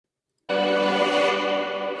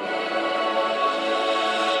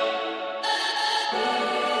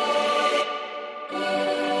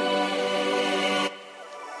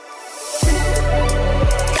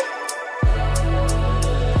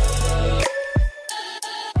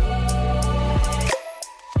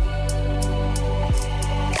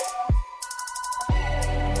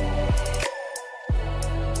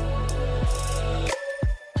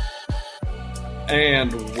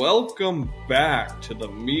And welcome back to the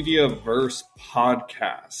Mediaverse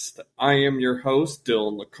podcast. I am your host,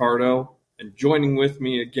 Dylan Liccardo, and joining with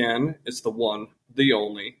me again is the one, the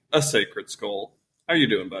only, A Sacred Skull. How you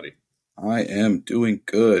doing, buddy? I am doing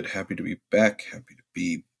good. Happy to be back. Happy to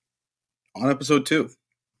be on episode 2.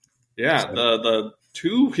 Yeah, the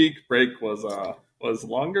 2-week break was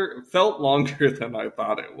longer, felt longer than I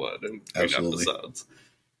thought it would in between episodes.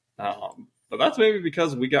 But that's maybe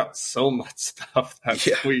because we got so much stuff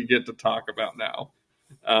that we get to talk about now.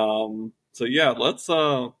 So yeah, let's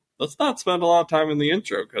not spend a lot of time in the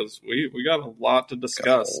intro because we got a lot to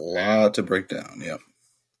discuss. Got a lot to break down, yeah.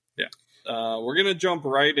 We're going to jump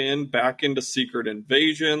right back into Secret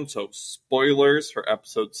Invasion, so spoilers for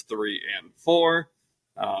episodes 3 and 4.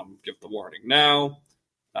 Give the warning now.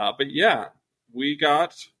 But yeah, we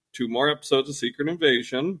got 2 more episodes of Secret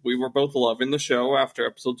Invasion. We were both loving the show after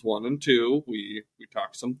episodes 1 and 2. We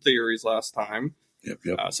talked some theories last time. Yep.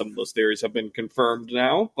 Some of those theories have been confirmed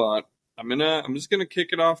now, but I'm just gonna kick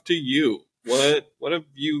it off to you. What have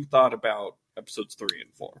you thought about episodes 3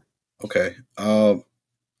 and 4? Okay.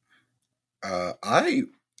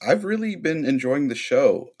 I've really been enjoying the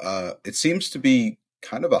show. It seems to be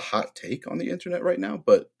kind of a hot take on the internet right now,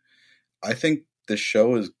 but I think the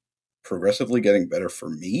show is progressively getting better for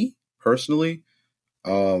me personally.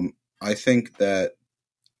 I think that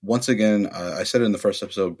once again, I said it in the first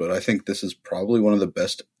episode, but I think this is probably one of the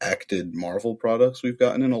best acted Marvel products we've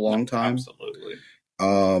gotten in a long time. Absolutely.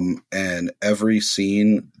 And every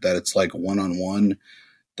scene that it's like one-on-one,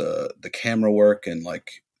 the camera work and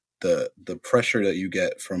like the pressure that you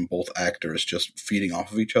get from both actors just feeding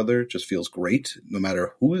off of each other just feels great. No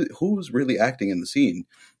matter who's really acting in the scene,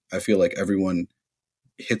 I feel like everyone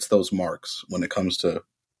hits those marks when it comes to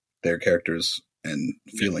their characters and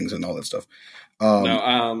feelings and all that stuff. Sorry,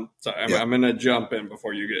 I'm going to jump in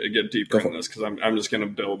before you get deeper in this because I'm just going to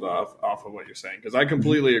build off of what you're saying because I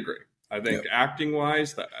completely agree. I think acting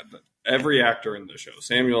wise, that every actor in the show,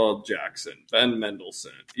 Samuel L. Jackson, Ben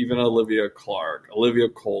Mendelsohn, even Amelia Clark, Olivia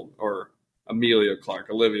Colman,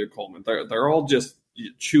 they're all just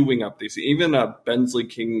chewing up these. Even Bensley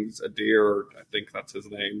Adair, I think that's his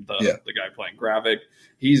name, the guy playing Gravik.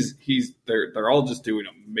 They're all just doing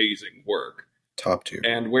amazing work, top tier.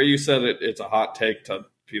 And where you said it's a hot take to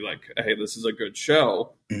be like, hey, this is a good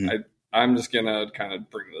show. Mm-hmm. I'm just gonna kind of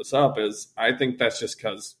bring this up. Is I think that's just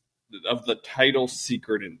because of the title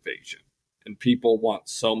Secret Invasion, and people want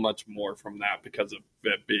so much more from that because of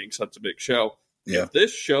it being such a big show. Yeah. If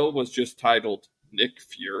this show was just titled Nick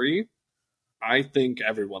Fury, I think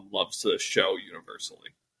everyone loves this show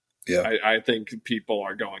universally. Yeah. I think people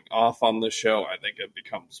are going off on the show. I think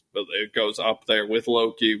it goes up there with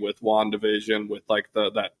Loki, with WandaVision, with like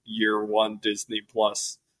that year 1 Disney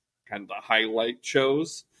Plus kind of the highlight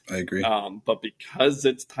shows. I agree. But because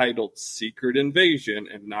it's titled Secret Invasion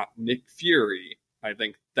and not Nick Fury, I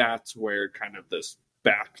think that's where kind of this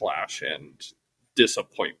backlash and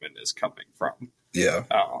disappointment is coming from. Yeah.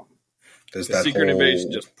 Secret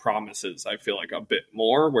Invasion just promises, I feel like, a bit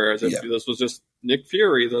more, whereas if this was just Nick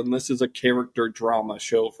Fury, then this is a character drama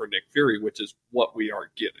show for Nick Fury, which is what we are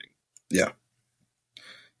getting. Yeah.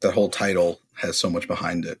 That whole title has so much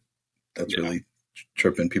behind it. That's really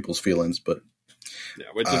tripping people's feelings, but... Yeah,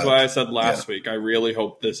 which is why I said last week, I really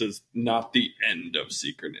hope this is not the end of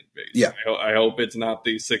Secret Invasion. Yeah. I hope it's not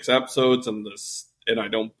these 6 episodes and I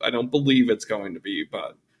don't believe it's going to be,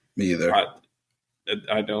 but... Me either.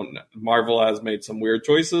 I don't know. Marvel has made some weird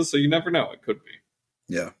choices, so you never know. It could be.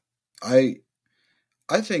 Yeah.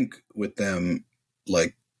 I think with them,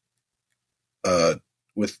 like, I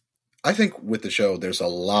think with the show, there's a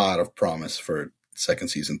lot of promise for 2nd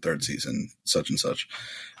season, 3rd season, such and such.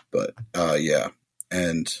 But, yeah.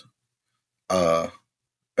 And,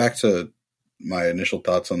 back to my initial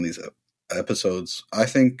thoughts on these episodes, I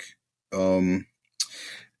think,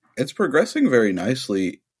 it's progressing very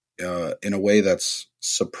nicely, in a way that's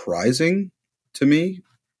surprising to me.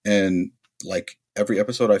 And like every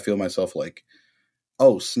episode, I feel myself like,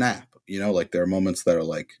 oh, snap. Like there are moments that are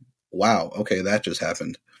like, wow, okay, that just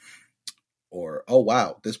happened. Or, oh,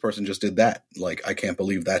 wow, this person just did that. Like, I can't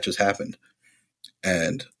believe that just happened.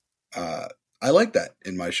 And I like that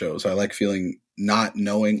in my shows. I like feeling not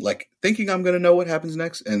knowing, like thinking I'm going to know what happens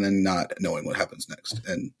next and then not knowing what happens next.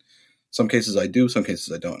 And some cases I do, some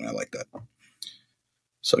cases I don't. And I like that.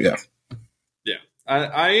 So, yeah. Yeah.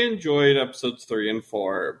 I enjoyed episodes 3 and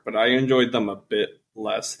 4, but I enjoyed them a bit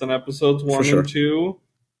less than episodes 1 and 2.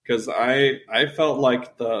 Because I felt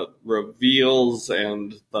like the reveals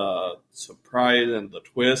and the surprise and the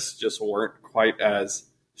twists just weren't quite as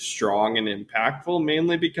strong and impactful,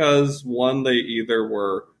 mainly because, one, they either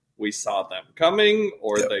were we saw them coming,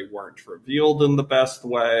 or Yep. they weren't revealed in the best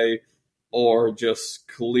way, or just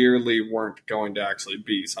clearly weren't going to actually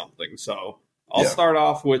be something. So I'll start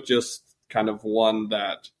off with just kind of one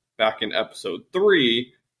that back in episode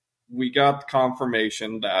 3, we got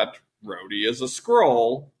confirmation that Rhodey is a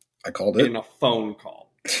Skrull. I called it in a phone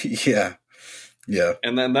call. Yeah.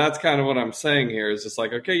 And then that's kind of what I'm saying here is just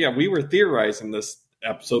like, okay, yeah, we were theorizing this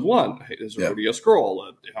episode 1. Is Rhodey a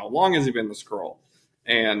Skrull? How long has he been the Skrull?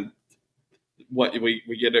 And what we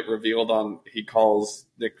get it revealed on, he calls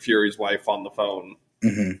Nick Fury's wife on the phone.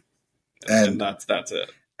 Mm-hmm. And that's it.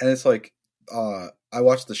 And it's like, I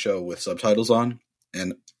watched the show with subtitles on,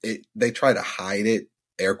 and they try to hide it,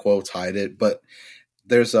 air quotes hide it, but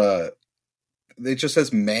it just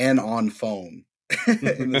says man on phone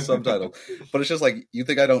in the subtitle. But it's just like, you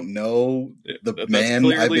think I don't know the man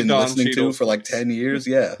I've been listening to for like 10 years?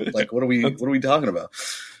 Yeah. Like, what are we talking about?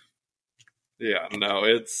 Yeah, no,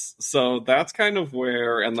 so that's kind of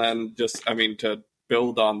where, and then just, I mean, to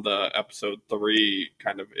build on the episode 3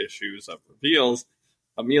 kind of issues of reveals,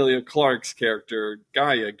 Emilia Clarke's character,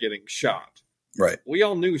 Gaia, getting shot. Right. We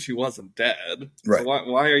all knew she wasn't dead. Right.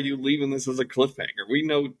 So why are you leaving this as a cliffhanger? We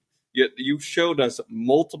know, yet you showed us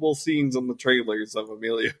multiple scenes in the trailers of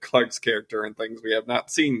Emilia Clarke's character and things we have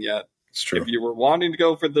not seen yet. It's true. If you were wanting to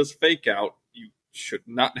go for this fake out, you should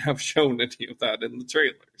not have shown any of that in the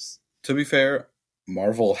trailers. To be fair,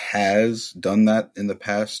 Marvel has done that in the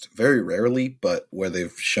past, very rarely, but where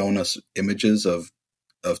they've shown us images of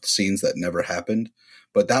scenes that never happened.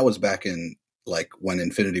 But that was back in, like, when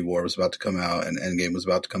Infinity War was about to come out and Endgame was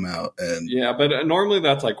about to come out. And yeah, but normally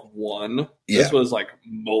that's like one. Yeah. This was like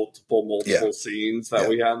multiple scenes that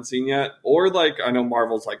we hadn't seen yet. Or like, I know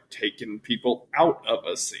Marvel's like taken people out of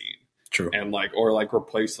a scene. True. And like, or like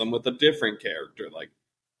replace them with a different character. Like,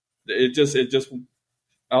 it just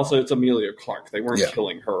also, it's Emilia Clarke. They weren't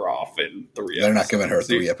killing her off in 3 episodes. They're not giving her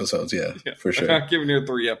 3 episodes, for sure. They're not giving her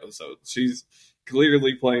 3 episodes. She's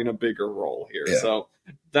clearly playing a bigger role here. Yeah. So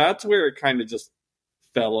that's where it kind of just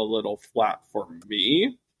fell a little flat for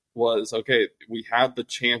me, was, okay, we had the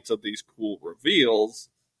chance of these cool reveals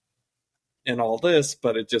and all this,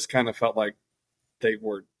 but it just kind of felt like they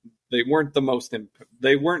weren't they weren't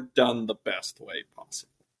done the best way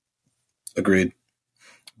possible. Agreed.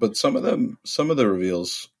 But some of the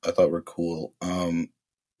reveals I thought were cool.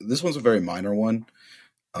 This one's a very minor one.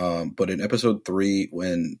 But in episode 3,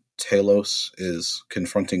 when Talos is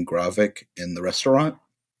confronting Gravik in the restaurant,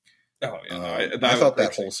 I thought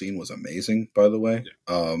that whole scene was amazing, by the way.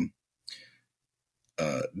 Yeah.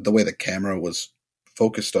 The way the camera was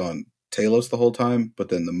focused on Talos the whole time, but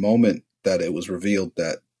then the moment that it was revealed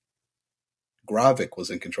that Gravik was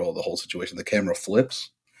in control of the whole situation, the camera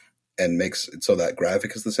flips and makes it so that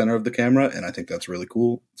Gravik is the center of the camera, and I think that's really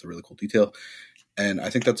cool. It's a really cool detail. And I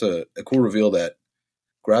think that's a cool reveal that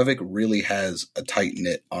Gravik really has a tight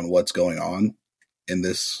knit on what's going on in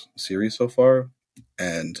this series so far,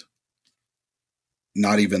 and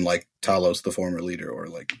not even like Talos, the former leader, or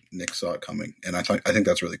like Nick saw it coming. And I think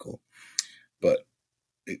that's really cool. But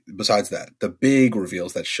besides that, the big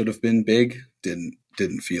reveals that should have been big didn't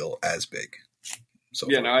feel as big. So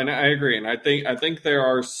yeah, no, and I agree, and I think there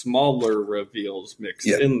are smaller reveals mixed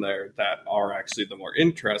in there that are actually the more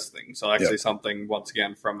interesting. So actually, something once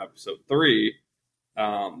again from episode 3,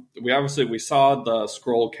 we saw the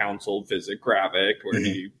Skrull Council visit Gravik, where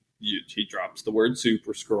he drops the word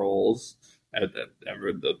Super Skrulls at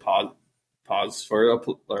the pause for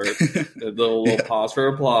the little pause for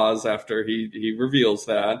applause after he reveals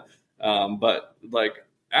that. But like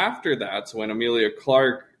after that, so when Emilia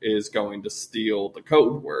Clarke is going to steal the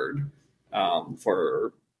code word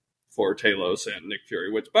for Talos and Nick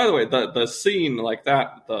Fury, which, by the way, the scene like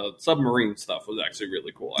that, the submarine stuff was actually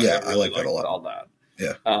really cool. I like that a lot. All that.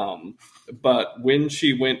 Yeah. But when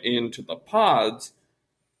she went into the pods,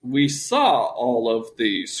 we saw all of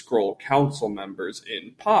the Skrull Council members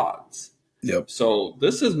in pods. Yep. So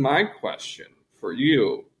this is my question for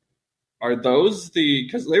you. Are those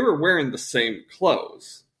because they were wearing the same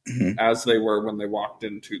clothes as they were when they walked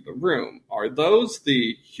into the room. Are those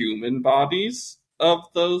the human bodies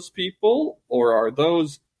of those people, or are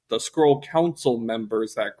those the Skrull Council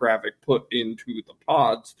members that Gravik put into the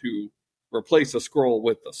pods to replace a Skrull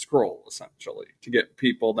with a Skrull, essentially, to get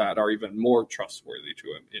people that are even more trustworthy to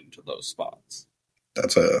him into those spots?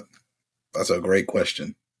 That's a great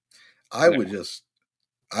question. I would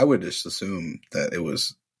just assume that it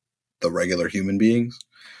was the regular human beings,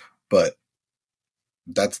 but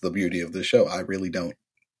that's the beauty of the show. I really don't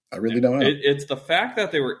know. It's the fact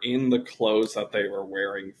that they were in the clothes that they were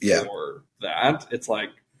wearing for that. It's like,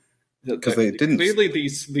 because they didn't. Clearly,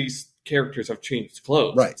 these characters have changed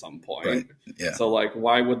clothes at some point. Right. Yeah. So, like,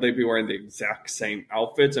 why would they be wearing the exact same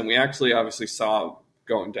outfits? And we actually obviously saw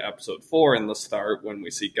going to episode 4 in the start when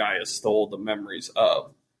we see Gaia stole the memories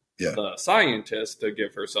of the scientist to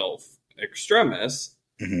give herself Extremis.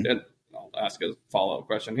 And I'll ask a follow-up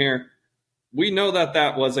question here. We know that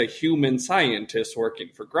that was a human scientist working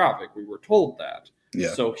for Gravik. We were told that.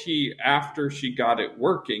 Yeah. So he, after she got it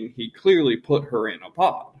working, he clearly put her in a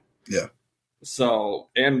pod. Yeah. So,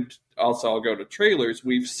 and also I'll go to trailers.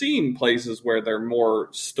 We've seen places where they're more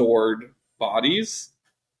stored bodies.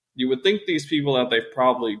 You would think these people that they've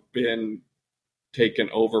probably been taken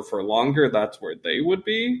over for longer, that's where they would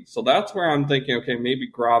be. So that's where I'm thinking, okay,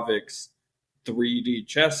 maybe Gravik's 3D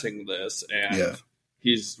chessing this, and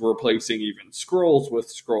he's replacing even scrolls with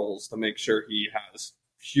scrolls to make sure he has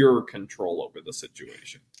pure control over the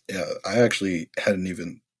situation. Yeah, I actually hadn't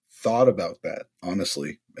even thought about that,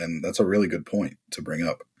 honestly, and that's a really good point to bring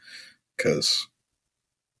up, because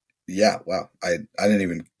wow, I didn't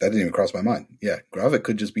even cross my mind. Yeah, Gravik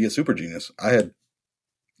could just be a super genius. I had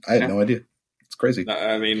no idea. It's crazy.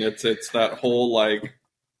 I mean, it's that whole, like,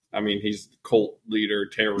 I mean, he's cult leader,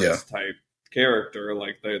 terrorist type character.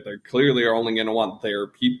 Like, they clearly are only going to want their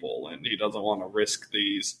people, and he doesn't want to risk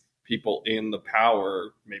these people in the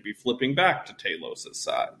power maybe flipping back to Talos'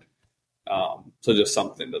 side. So just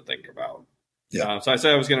something to think about. Yeah. So I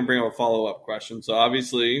said I was going to bring up a follow-up question. So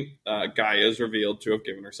obviously, Gaia is revealed to have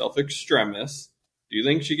given herself Extremis. Do you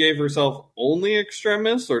think she gave herself only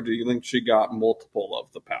Extremis, or do you think she got multiple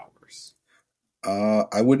of the powers?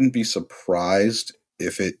 I wouldn't be surprised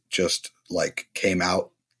if it just, like, came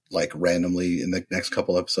out, like, randomly in the next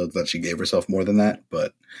couple episodes that she gave herself more than that,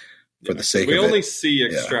 but for the sake of it... We only see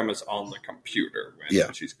Extremis on the computer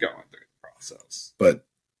when she's going through the process. But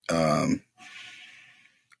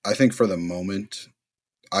I think for the moment,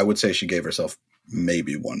 I would say she gave herself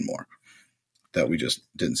maybe one more that we just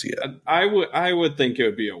didn't see yet. I would think it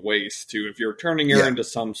would be a waste, too, if you're turning her into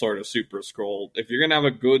some sort of Super Scroll. If you're going to have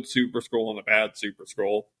a good Super Scroll and a bad Super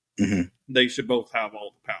Scroll, they should both have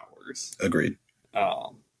all the powers. Agreed.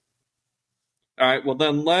 All right, well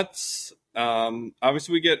then let's...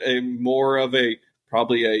 obviously we get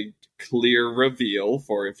probably a clear reveal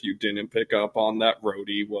for, if you didn't pick up on that,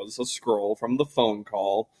 Rhodey was a scroll from the phone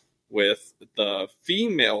call, with the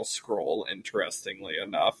female scroll, interestingly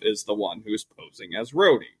enough, is the one who's posing as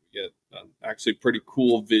Rhodey. We get an actually pretty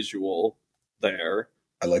cool visual there.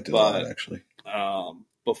 I liked it a lot, actually.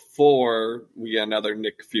 Before we get another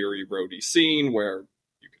Nick Fury Rhodey scene where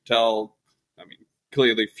you could tell, I mean,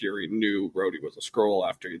 clearly Fury knew Rhodey was a scroll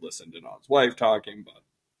after he listened in on his wife talking, but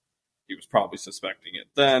he was probably suspecting it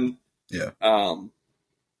then. Yeah.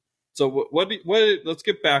 So let's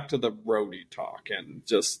get back to the Rhodey talk, and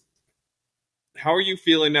just how are you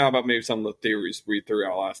feeling now about maybe some of the theories we threw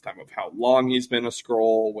out last time of how long he's been a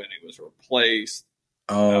scroll, when he was replaced,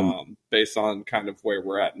 based on kind of where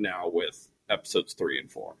we're at now with episodes 3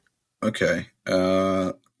 and 4. Okay.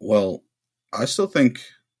 Well, I still think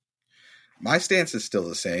my stance is still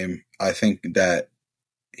the same. I think that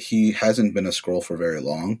he hasn't been a scroll for very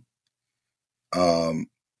long.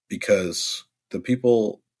 Because the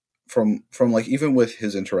people from like, even with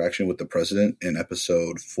his interaction with the president in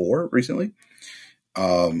episode 4 recently,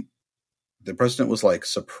 the president was like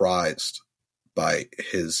surprised by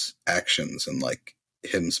his actions, and like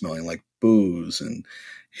him smelling like booze and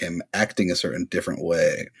him acting a certain different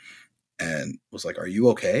way, and was like, "Are you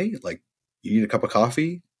okay? Like, you need a cup of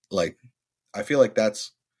coffee?" Like, I feel like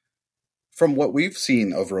that's from what we've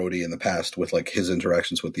seen of Rhodey in the past with like his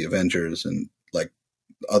interactions with the Avengers and like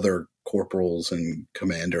other corporals and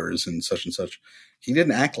commanders and such, he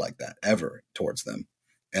didn't act like that ever towards them.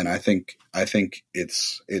 And I think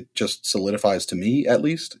it just solidifies, to me at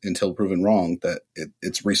least, until proven wrong, that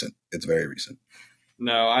it's recent. It's very recent.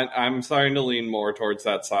 No, I'm starting to lean more towards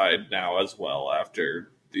that side now as well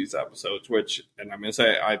after these episodes, which, and I'm going to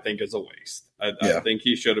say, I think is a waste. I think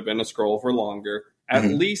he should have been a scroll for longer, at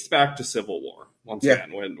least back to Civil War. Once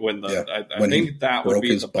again, I think that would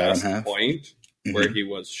be the best point, where he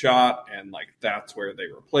was shot, and like that's where they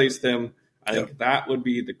replaced him. I think that would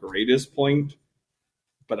be the greatest point.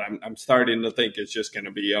 But I'm starting to think it's just going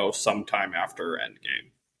to be sometime after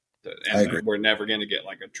Endgame, and I agree. We're never going to get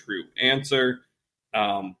like a true answer,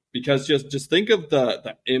 because just think of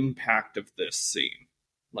the impact of this scene.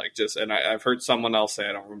 Like, just, and I've heard someone else say,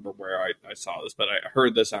 I don't remember where I saw this, but I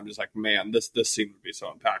heard this. And I'm just like, man, this scene would be so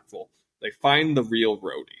impactful. They find the real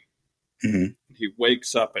Rhodey. He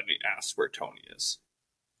wakes up and he asks where Tony is.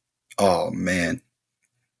 Oh man,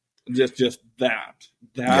 just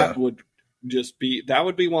that would that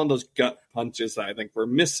would be one of those gut punches that I think we're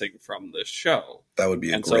missing from this show. That would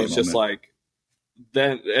be a and great so it's moment. just like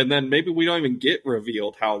then maybe we don't even get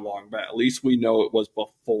revealed how long, but at least we know it was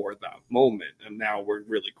before that moment, and now we're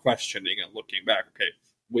really questioning and looking back. Okay,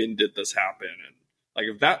 when did this happen? And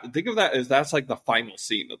like think of that as that's like the final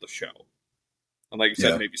scene of the show, and like you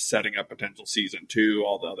said, maybe setting up potential season 2,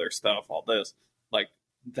 all the other stuff, all this, like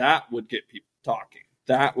that would get people talking.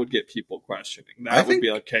 That would get people questioning. That would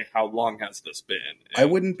be like, okay, how long has this been? And I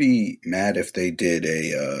wouldn't be mad if they did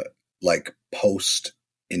a like post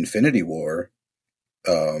Infinity War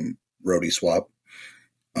Rhodey swap.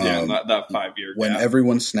 That 5-year when gap.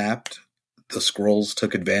 everyone snapped, the Skrulls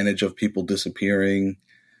took advantage of people disappearing,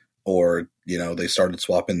 or they started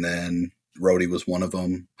swapping. Then Rhodey was one of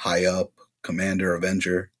them, high up, Commander,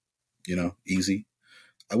 Avenger. Easy.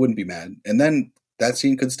 I wouldn't be mad, and then that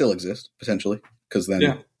scene could still exist potentially because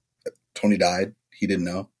then Tony died. He didn't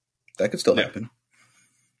know. That could still happen.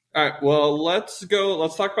 All right. Well, let's go.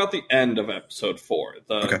 Let's talk about the end of episode 4.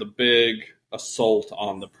 The big assault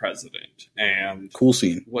on the president. And cool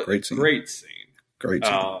scene. Great scene. Great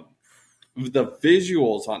scene. The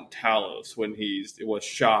visuals on Talos when he was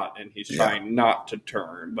shot and he's trying not to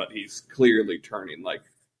turn, but he's clearly turning. Like,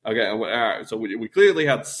 okay, all right, so we clearly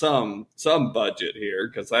had some budget here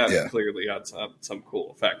because that clearly had some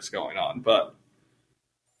cool effects going on. But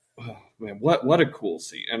oh, man, what a cool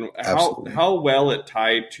scene, and how well it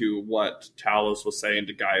tied to what Talos was saying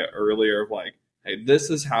to Gaia earlier. Like, hey, this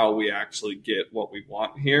is how we actually get what we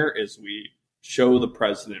want here: is we show the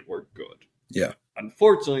president we're good. Yeah.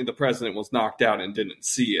 Unfortunately, the president was knocked out and didn't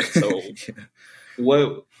see it. So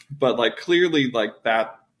But like clearly, like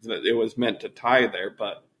that it was meant to tie there.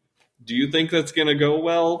 But do you think that's going to go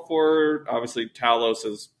well for? Obviously, Talos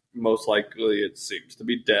is most likely. It seems to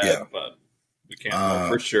be dead, but we can't know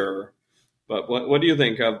for sure. But what do you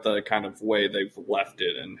think of the kind of way they've left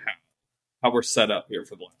it and how we're set up here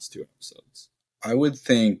for the last 2 episodes? I would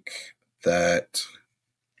think that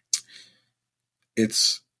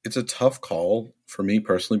it's a tough call for me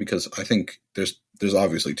personally because I think there's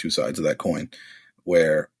obviously 2 sides of that coin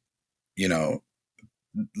where,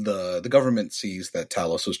 the government sees that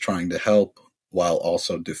Talos was trying to help while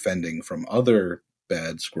also defending from other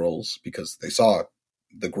bad Skrulls because they saw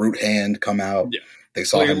the Groot hand come out. Yeah. They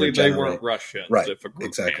saw him regenerate. They weren't Russians if a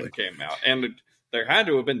Groot hand came out. And there had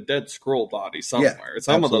to have been dead Skrull bodies somewhere.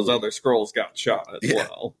 Some of those other Skrulls got shot as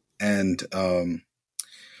well. And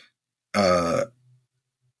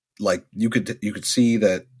like you could see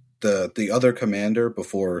that the other commander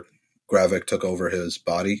before Gravik took over his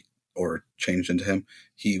body or changed into him,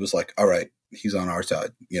 he was like, all right, he's on our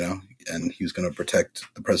side, and he's going to protect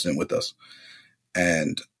the president with us.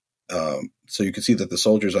 And so you could see that the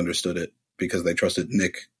soldiers understood it because they trusted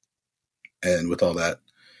Nick and with all that.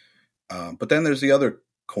 But then there's the other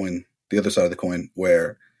side of the coin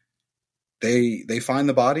where they find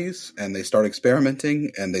the bodies and they start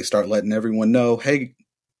experimenting and they start letting everyone know, hey,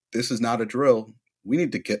 this is not a drill. We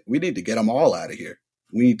need to get them all out of here.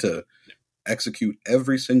 We need to execute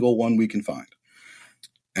every single one we can find.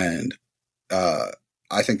 And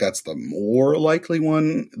I think that's the more likely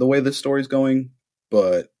one, the way this story's going.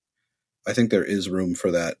 But I think there is room for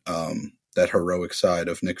that that heroic side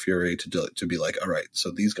of Nick Fury to be like, all right,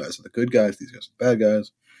 so these guys are the good guys, these guys are the bad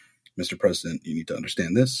guys. Mr. President, you need to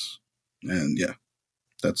understand this. And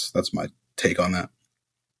that's my take on that.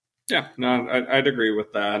 Yeah, no, I'd agree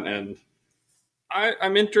with that, and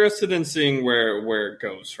I'm interested in seeing where it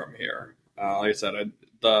goes from here. Like I said,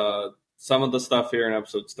 some of the stuff here in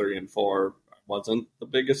episodes 3 and 4 I wasn't the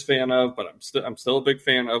biggest fan of, but I'm still a big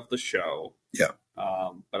fan of the show. Yeah.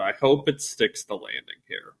 But I hope it sticks the landing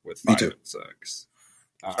here with 5 and 6.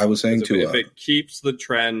 I was saying too, if it keeps the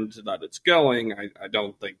trend that it's going, I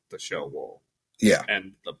don't think the show will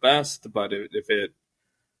end the best. But if it,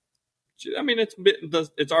 I mean,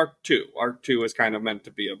 it's Arc 2. Arc 2 is kind of meant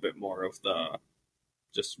to be a bit more of the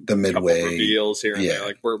midway reveals here and there.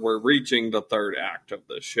 Like we're reaching the 3rd act of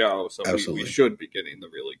the show, so we should be getting the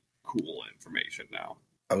really cool information now.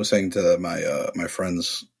 I was saying to my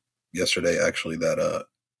friends yesterday actually that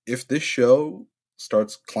if this show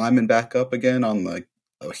starts climbing back up again on like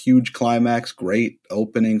a huge climax, great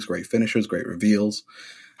openings, great finishers, great reveals,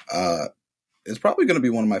 it's probably going to be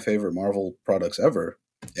one of my favorite Marvel products ever,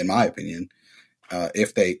 in my opinion.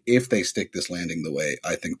 If they stick this landing the way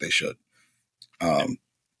I think they should.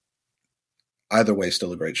 Either way,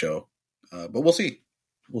 still a great show, but we'll see.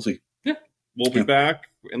 Yeah, we'll be back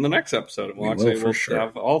in the next episode. We'll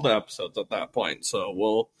have all the episodes at that point, so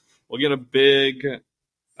we'll get a big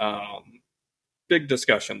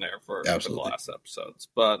discussion there for the last episodes.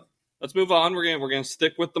 But let's move on. We're gonna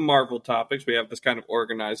stick with the Marvel topics. We have this kind of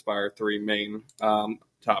organized by our three main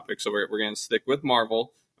topics, so we're gonna stick with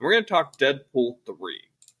Marvel, and we're gonna talk Deadpool 3.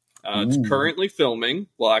 It's currently filming.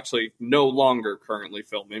 Well, actually, no longer currently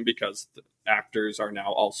filming because the actors are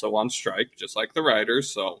now also on strike, just like the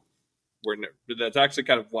writers. So that's actually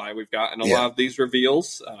kind of why we've gotten a lot of these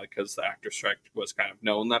reveals, because the actor strike was kind of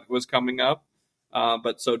known that it was coming up.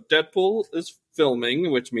 But so Deadpool is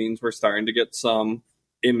filming, which means we're starting to get some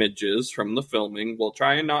images from the filming. We'll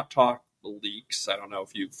try and not talk leaks. I don't know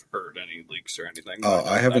if you've heard any leaks or anything. Oh,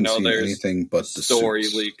 I haven't seen anything but the story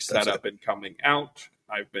suits. leaks that have been coming out.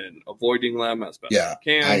 I've been avoiding them as best as I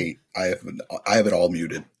can. I have it all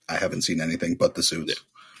muted. I haven't seen anything but the suits.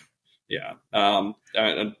 Yeah.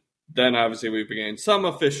 And then obviously we began some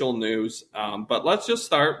official news. But let's just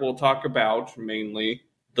start. We'll talk about mainly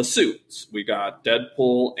the suits. We got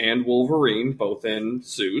Deadpool and Wolverine both in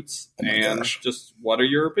suits. Just what are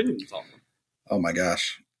your opinions on them? Oh my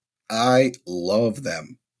gosh. I love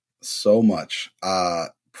them so much.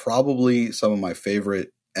 Probably some of my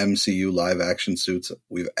favorite MCU live action suits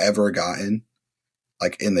we've ever gotten,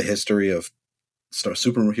 like in the history of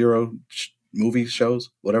superhero movie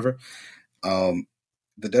shows, whatever. The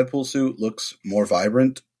Deadpool suit looks more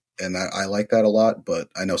vibrant, and I like that a lot, but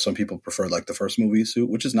I know some people prefer like the first movie suit,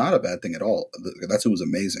 which is not a bad thing at all. That suit was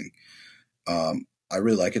amazing. I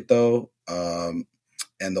really like it though. And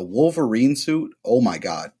the Wolverine suit, oh my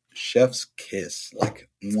God, chef's kiss. Like,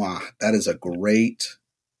 mwah, that is a great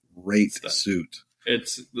suit.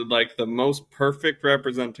 It's like the most perfect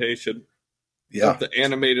representation of the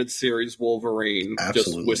animated series Wolverine,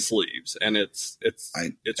 just with sleeves, and it's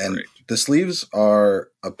great. The sleeves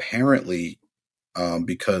are apparently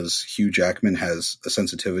because Hugh Jackman has a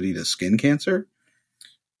sensitivity to skin cancer,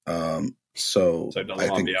 so it doesn't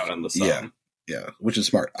want to be out in the sun. Yeah, which is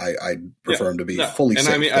smart. I prefer him to be fully safe.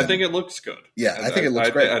 And I mean, I think it looks good. Yeah, I think it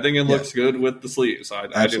looks great. I think it looks good with the sleeves.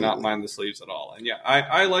 I do not mind the sleeves at all. And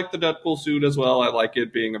I like the Deadpool suit as well. I like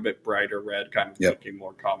it being a bit brighter red, kind of looking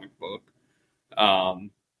more comic book. So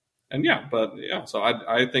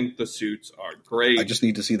I think the suits are great. I just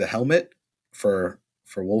need to see the helmet for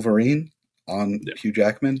Wolverine on Hugh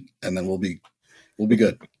Jackman, and then we'll be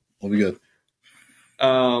good. We'll be good.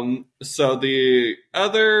 So the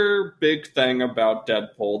other big thing about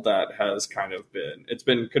Deadpool that has kind of it's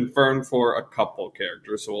been confirmed for a couple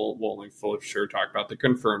characters, so we'll only for sure talk about the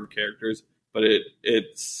confirmed characters, but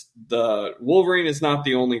it's the Wolverine is not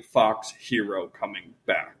the only Fox hero coming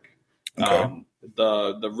back. Okay.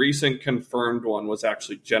 The recent confirmed one was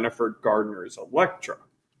actually Jennifer Gardner's Elektra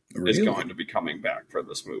is going to be coming back for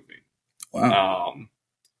this movie. Wow.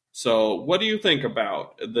 So what do you think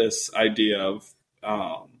about this idea of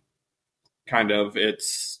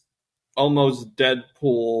it's almost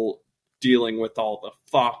Deadpool dealing with all the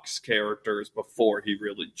Fox characters before he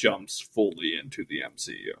really jumps fully into the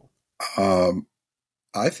MCU?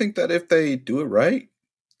 I think that if they do it right,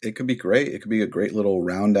 it could be great. It could be a great little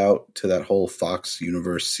round out to that whole Fox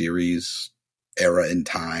Universe series era in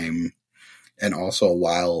time, and also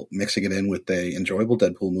while mixing it in with a enjoyable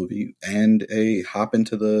Deadpool movie and a hop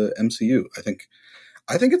into the MCU. I think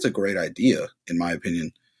it's a great idea, in my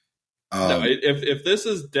opinion. If this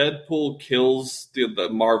is Deadpool kills the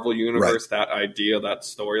Marvel Universe, that idea, that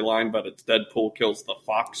storyline, but it's Deadpool kills the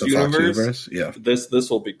Fox Universe, this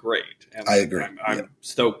will be great. And I agree. I'm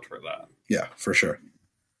stoked for that. Yeah, for sure.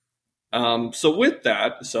 So with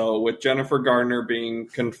Jennifer Gardner being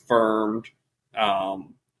confirmed,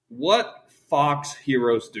 what Fox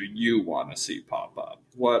heroes do you want to see pop up?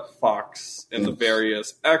 What Fox in the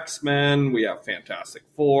various X-Men? We have Fantastic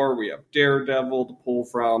Four. We have Daredevil to pull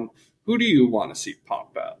from. Who do you want to see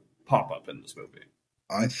pop up in this movie?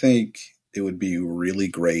 I think it would be really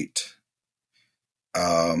great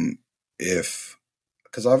if,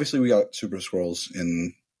 because obviously we got Super Skrulls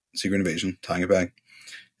in Secret Invasion, tying it back,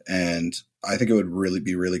 and I think it would really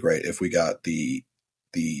be really great if we got the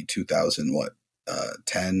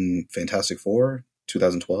 2010 Fantastic Four,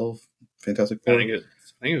 2012 Fantastic Four. I think it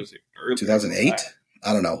was early 2008.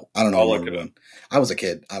 I don't know. I was a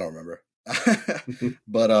kid. I don't remember.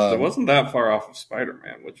 But it wasn't that far off of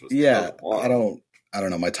Spider-Man, which was I don't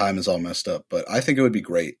know. My time is all messed up, but I think it would be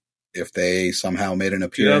great if they somehow made an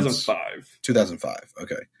appearance. 2005.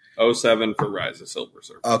 Okay. 07 for Rise of Silver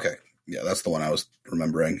Surfer. Okay. Yeah, that's the one I was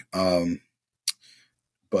remembering. I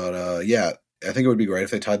think it would be great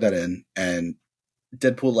if they tied that in, and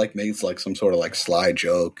Deadpool makes some sort of sly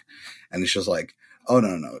joke, and it's just oh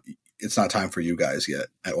no, it's not time for you guys yet,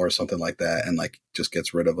 or something like that, and just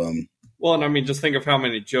gets rid of them. Well, and I mean, just think of how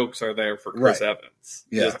many jokes are there for Chris Evans.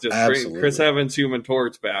 Yeah, just absolutely. Bring Chris Evans' Human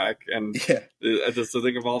Torch back, and just to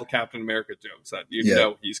think of all the Captain America jokes that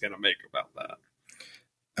know he's going to make about that.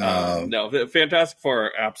 No, Fantastic Four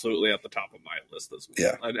are absolutely at the top of my list as well.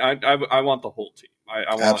 Yeah, I want the whole team.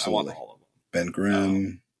 I want all of them. Ben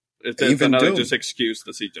Grimm. It's another just excuse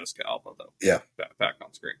to see Jessica Alba, though. Yeah, back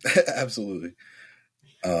on screen. Absolutely.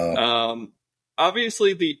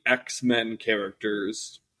 Obviously, the X-Men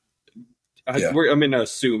characters. I'm going to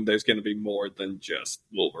assume there's going to be more than just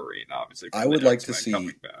Wolverine. Obviously, I would like to see.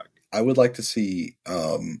 I would like to see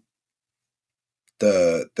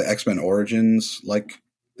the X-Men Origins, like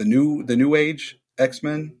the new age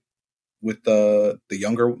X-Men with the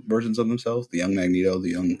younger versions of themselves, the young Magneto, the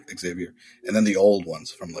young Xavier, and then the old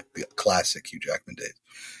ones from like the classic Hugh Jackman days.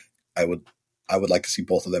 I would like to see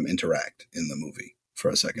both of them interact in the movie for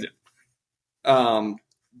a second. Yeah.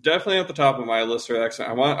 Definitely at the top of my list for X-Men.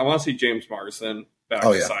 I want to see James Marsden back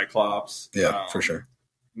to Cyclops. Yeah, for sure.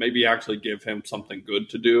 Maybe actually give him something good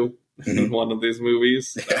to do in one of these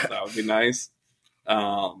movies. That would be nice.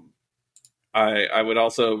 I would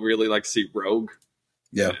also really like to see Rogue.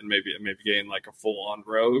 Yeah. And maybe gain like a full-on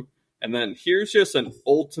Rogue. And then here's just an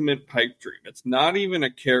ultimate pipe dream. It's not even a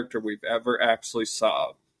character we've ever actually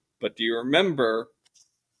saw. But do you remember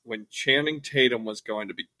when Channing Tatum was going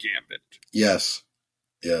to be Gambit? Yes.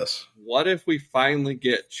 What if we finally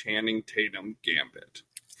get Channing Tatum Gambit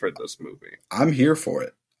for this movie? I'm here for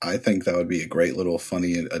it. I think that would be a great little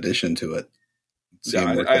funny addition to it.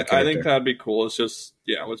 I think that'd be cool. It's just,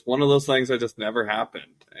 it was one of those things that just never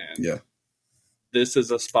happened. And this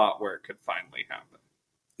is a spot where it could finally happen.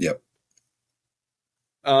 Yep.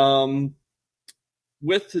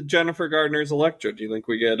 With Jennifer Gardner's Elektra, do you think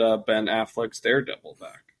we get Ben Affleck's Daredevil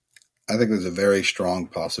back? I think there's a very strong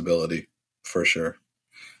possibility, for sure.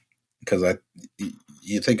 Because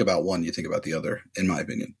you think about one, you think about the other, in my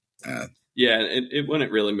opinion. It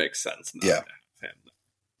wouldn't really make sense. Not to have him.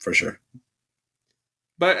 For sure.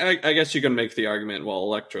 But I guess you can make the argument, well,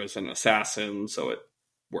 Elektra is an assassin, so it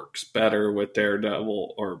works better with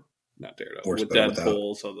Daredevil, or not Daredevil, with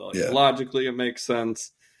Deadpool, so logically it makes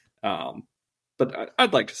sense. But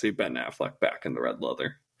I'd like to see Ben Affleck back in the red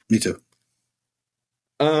leather. Me too.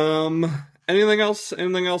 Anything else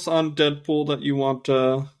on Deadpool that you want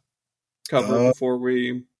to cover before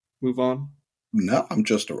we move on? No,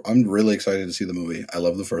 I'm really excited to see the movie. I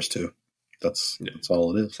love the first two. That's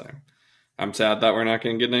all it is. So, I'm sad that we're not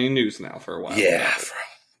going to get any news now for a while. Yeah,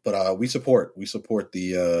 but we support the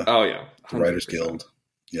the Writers Guild.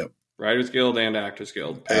 Yep, Writers Guild and Actors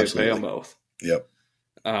Guild. Pay them both. Yep.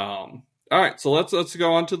 All right, so let's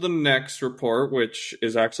go on to the next report, which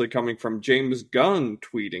is actually coming from James Gunn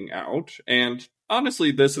tweeting out. And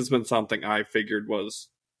honestly, this has been something I figured was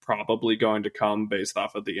probably going to come based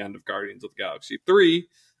off of the end of Guardians of the Galaxy 3,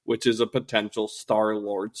 which is a potential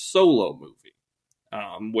Star-Lord solo movie.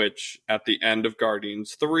 Which at the end of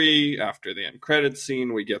Guardians 3, after the end credits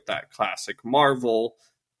scene, we get that classic Marvel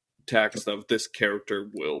text of this character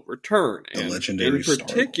will return. The and legendary in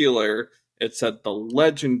particular, it said the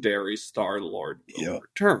legendary Star-Lord will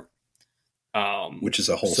return. Which is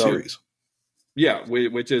a whole series. Yeah,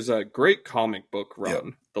 which is a great comic book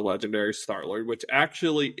run, The Legendary Star-Lord, which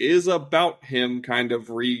actually is about him kind of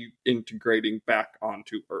reintegrating back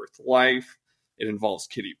onto Earth life. It involves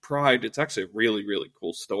Kitty Pryde. It's actually a really, really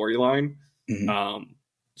cool storyline. Mm-hmm.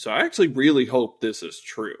 So I actually really hope this is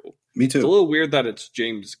true. Me too. It's a little weird that it's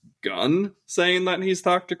James Gunn saying that he's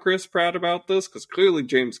talked to Chris Pratt about this, because clearly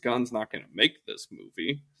James Gunn's not going to make this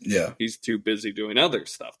movie. Yeah. He's too busy doing other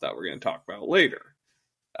stuff that we're going to talk about later.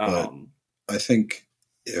 But I think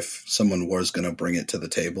if someone was going to bring it to the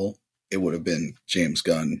table, it would have been James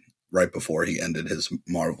Gunn right before he ended his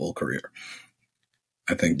Marvel career.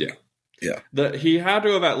 I think. Yeah. He had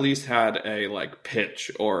to have at least had a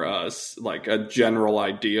pitch or a general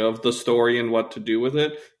idea of the story and what to do with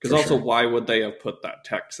it. Because also, why would they have put that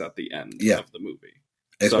text at the end of the movie?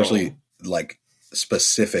 Especially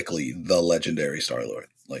specifically the legendary Star-Lord.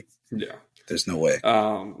 There's no way.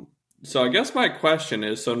 So I guess my question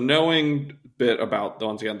is, so knowing a bit about,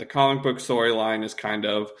 once again, the comic book storyline is kind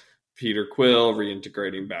of Peter Quill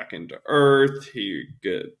reintegrating back into Earth.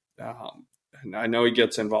 I know he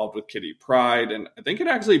gets involved with Kitty Pryde, and I think it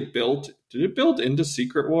actually did it build into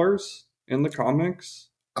Secret Wars in the comics?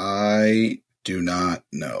 I do not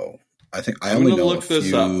know. I think I only know a few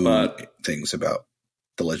things about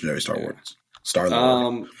the legendary Star-Lord.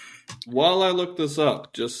 While I look this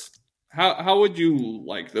up, just how would you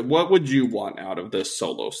like that? What would you want out of this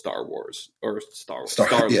solo Star Wars or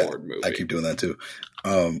Star-Lord movie? I keep doing that too.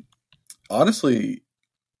 Honestly,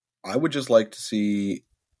 I would just like to see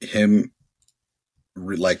him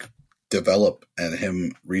develop and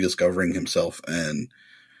him rediscovering himself and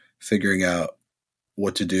figuring out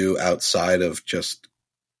what to do outside of just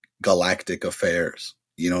galactic affairs.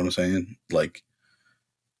 You know what I'm saying? Like,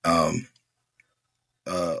 a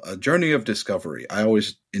journey of discovery. I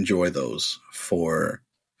always enjoy those for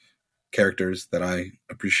characters that I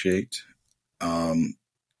appreciate.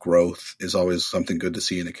 Growth is always something good to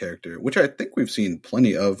see in a character, which I think we've seen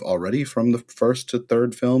plenty of already from the first to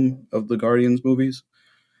third film of the Guardians movies.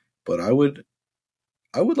 But I would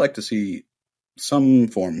like to see some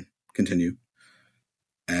form continue.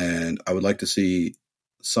 And I would like to see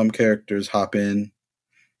some characters hop in.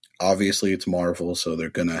 Obviously it's Marvel, so they're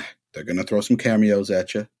gonna throw some cameos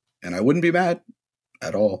at you, and I wouldn't be mad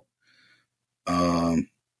at all.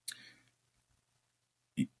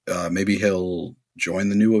 Maybe he'll join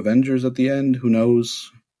the new Avengers at the end. Who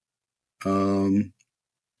knows?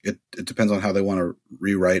 It depends on how they want to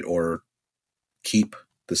rewrite or keep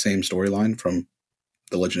the same storyline from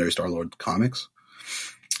the Legendary Star-Lord comics.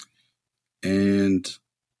 And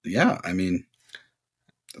yeah, I mean,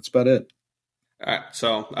 that's about it. All right,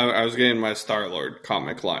 so I was getting my Star-Lord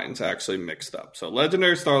comic lines actually mixed up. So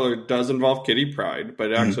Legendary Star-Lord does involve Kitty Pryde,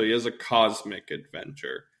 but it actually is a cosmic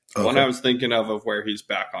adventure. The one I was thinking of where he's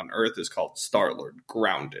back on Earth is called Star-Lord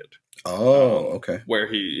Grounded. Oh, okay.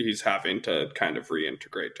 Where he's having to kind of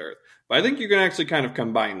reintegrate to Earth. But I think you can actually kind of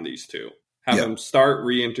combine these two. Have him start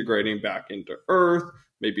reintegrating back into Earth,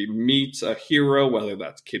 maybe meets a hero, whether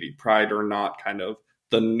that's Kitty Pryde or not, kind of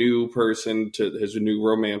the new person to his new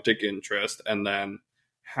romantic interest, and then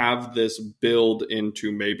have this build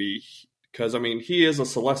into maybe, because I mean, he is a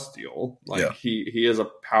celestial, he is a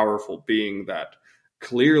powerful being that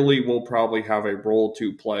clearly will probably have a role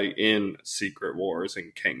to play in Secret Wars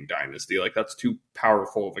and Kang Dynasty. Like, that's too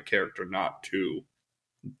powerful of a character not to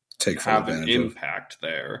have an impact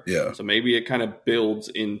there. Yeah. So maybe it kind of builds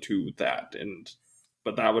into that,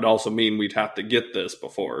 but that would also mean we'd have to get this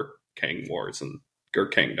before Kang Wars or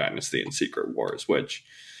Kang Dynasty and Secret Wars, which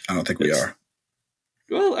I don't think we are.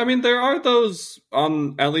 Well, I mean, there are those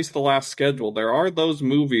on at least the last schedule. There are those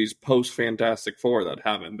movies post Fantastic Four that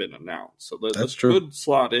haven't been announced, so this could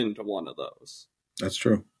slot into one of those. That's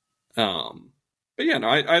true. But yeah, no,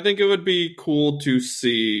 I think it would be cool to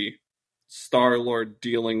see Star-Lord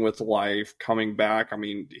dealing with life, coming back. I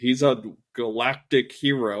mean, he's a galactic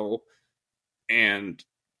hero, and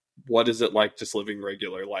what is it like just living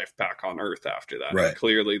regular life back on Earth after that? Right. And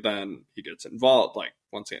clearly then he gets involved,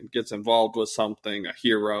 once again, gets involved with something, a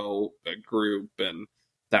hero, a group, and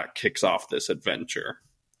that kicks off this adventure.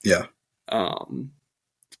 Yeah.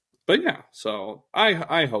 But yeah, so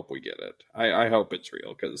I hope we get it. I hope it's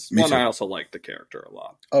real, because I also like the character a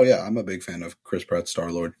lot. Oh yeah, I'm a big fan of Chris Pratt's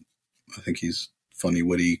Star-Lord. I think he's funny,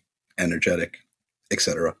 witty, energetic,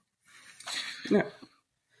 etc. Yeah.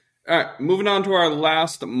 All right, moving on to our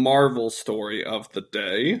last Marvel story of the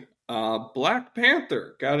day. Black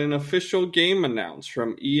Panther got an official game announced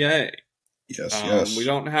from EA. Yes. We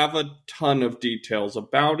don't have a ton of details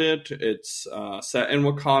about it. It's set in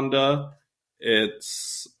Wakanda.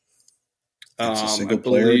 It's a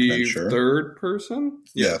single-player adventure. Third person?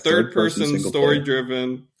 Yeah, third person,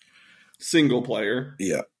 story-driven, single-player.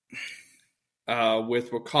 Yeah.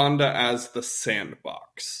 With Wakanda as the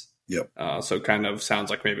sandbox. Yep. So kind of sounds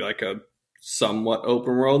like maybe like a somewhat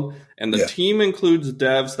open world. And the team includes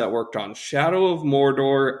devs that worked on Shadow of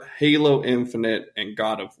Mordor, Halo Infinite, and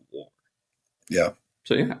God of War. Yeah.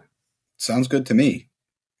 So yeah. Sounds good to me.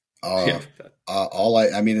 I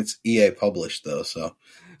mean, it's EA published though, so.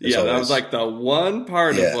 Yeah, that was like the one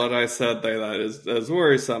part of what I said there that is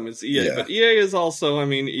worrisome is EA. Yeah. But EA is also, I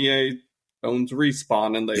mean, EA owns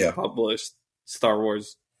Respawn, and they published the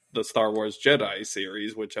Star Wars Jedi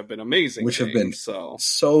series, which have been amazing. Which have been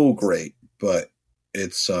so great, but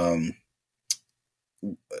it's Star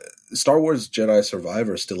Wars Jedi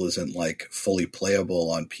Survivor still isn't like fully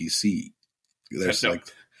playable on PC. There's the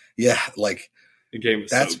game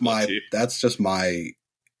is that's just my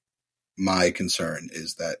concern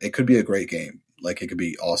is that it could be a great game. Like, it could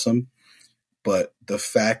be awesome, but the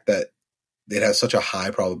fact that it has such a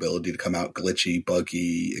high probability to come out glitchy,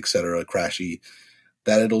 buggy, etc., crashy,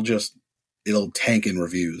 that it'll tank in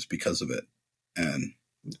reviews because of it. And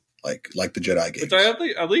like the Jedi games. Which I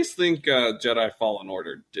at least think Jedi Fallen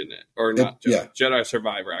Order didn't, or not Jedi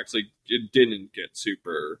Survivor actually, it didn't get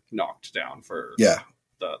super knocked down for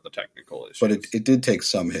the technical issues. But it did take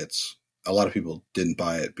some hits. A lot of people didn't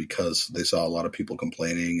buy it because they saw a lot of people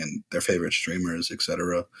complaining and their favorite streamers,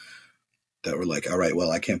 etc., that were like, all right,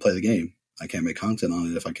 well, I can't play the game. I can't make content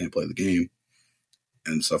on it if I can't play the game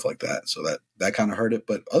and stuff like that. So that kind of hurt it.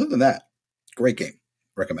 But other than that, great game.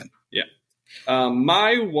 recommend. Yeah.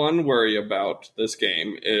 My one worry about this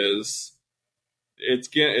game is it's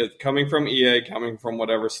coming from EA, coming from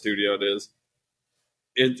whatever studio it is.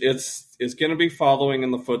 It's going to be following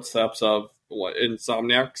in the footsteps of what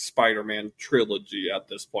Insomniac Spider-Man trilogy at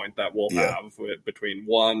this point that we'll have between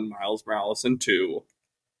 1, Miles Morales, and 2.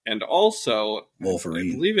 And also,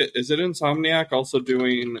 Wolverine. I believe is it Insomniac also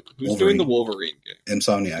doing... Who's doing the Wolverine game?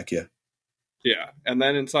 Insomniac, yeah. Yeah, and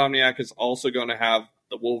then Insomniac is also going to have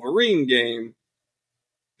the Wolverine game.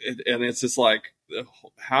 And it's just like,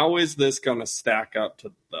 how is this going to stack up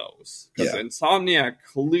to those? Because Insomniac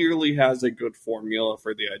clearly has a good formula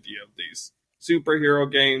for the idea of these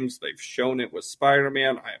superhero games. They've shown it with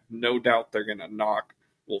Spider-Man. I have no doubt they're going to knock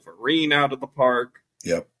Wolverine out of the park.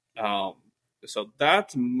 Yep. So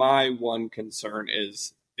that's my one concern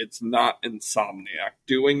is it's not Insomniac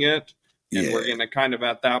doing it. And we're going to kind of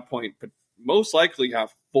at that point most likely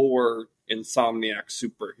have 4 Insomniac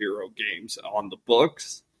superhero games on the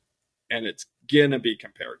books. And it's going to be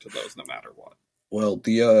compared to those no matter what. Well,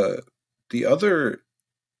 the other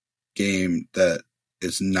game that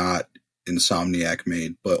is not Insomniac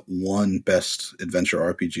made, but won Best Adventure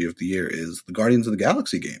RPG of the Year is the Guardians of the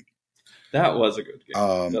Galaxy game. That was a good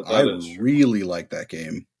game. I really like that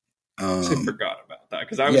game. I forgot about that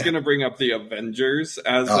because I was going to bring up the Avengers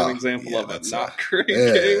as an example of a not great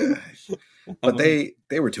game. But they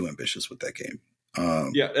were too ambitious with that game.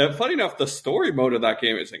 Funny enough, the story mode of that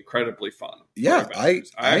game is incredibly fun. Yeah, I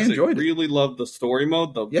enjoyed it. I really loved the story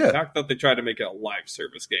mode. The fact that they tried to make it a live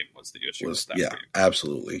service game was the issue with that game.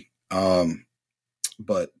 Absolutely.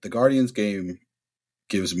 But the Guardians game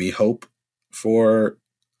gives me hope for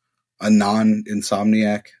a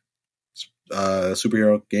non-Insomniac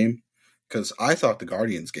superhero game, because I thought the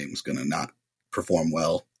Guardians game was going to not perform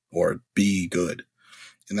well or be good.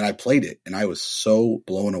 And then I played it, and I was so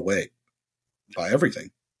blown away by everything.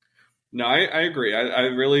 No, I agree. I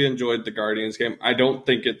really enjoyed the Guardians game. I don't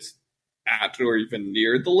think it's at or even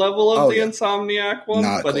near the level of the Insomniac one,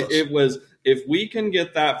 but close. it was. If we can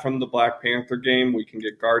get that from the Black Panther game, we can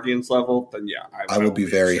get Guardians level, then I will be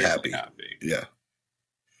very happy. Yeah.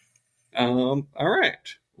 All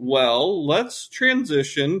right. Well, let's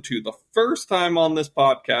transition to the first time on this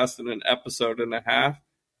podcast in an episode and a half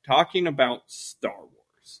talking about Star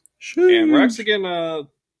Wars. Sheesh. And we're actually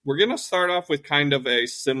we're gonna start off with kind of a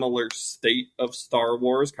similar state of Star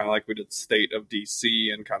Wars, kind of like we did State of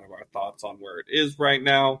DC and kind of our thoughts on where it is right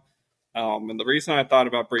now. And the reason I thought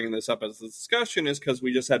about bringing this up as a discussion is because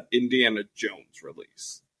we just had Indiana Jones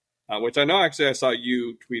release, which I know actually I saw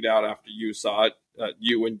you tweet out after you saw it.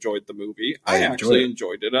 You enjoyed the movie. I actually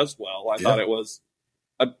enjoyed it as well. I thought it was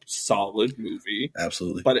a solid movie.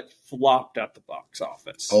 Absolutely. But it flopped at the box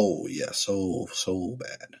office. Oh, yeah. So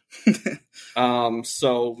bad.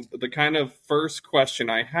 So the kind of first question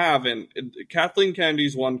I have, and Kathleen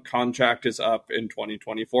Kennedy's one contract is up in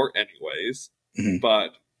 2024 anyways, but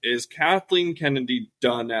is Kathleen Kennedy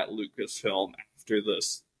done at Lucasfilm after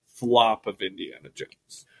this flop of Indiana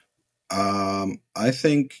Jones? I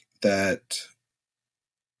think that,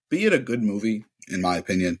 be it a good movie, in my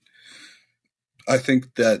opinion, I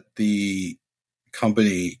think that the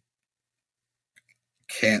company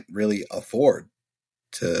can't really afford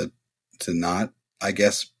to not, I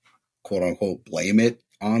guess, quote unquote, blame it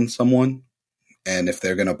on someone. And if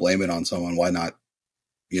they're going to blame it on someone, why not,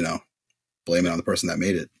 blame it on the person that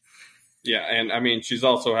made it? Yeah, and I mean, she's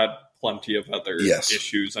also had plenty of other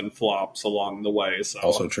issues and flops along the way. So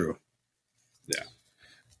also true. Yeah.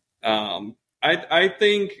 I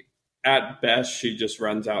think at best she just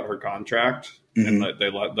runs out her contract and they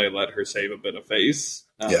let her save a bit of face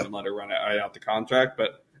and let her run out the contract.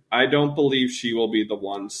 But I don't believe she will be the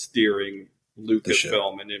one steering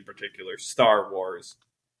Lucasfilm and in particular Star Wars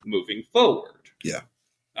moving forward. Yeah.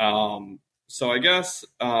 So I guess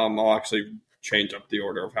I'll actually change up the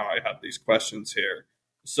order of how I had these questions here.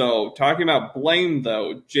 So talking about blame,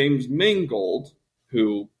 though, James Mangold,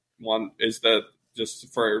 who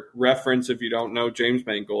just for reference, if you don't know James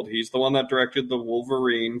Mangold, he's the one that directed the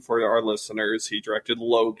Wolverine for our listeners. He directed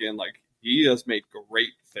Logan. Like, he has made great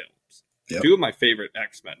films. Yep. 2 of my favorite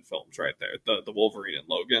X-Men films right there, the Wolverine and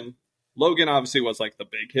Logan. Logan obviously was like the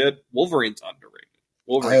big hit. Wolverine's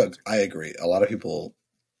underrated. I agree. A lot of people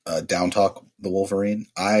down talk the Wolverine.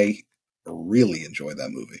 I really enjoyed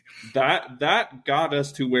that movie. That got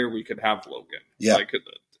us to where we could have Logan. Yeah. Like,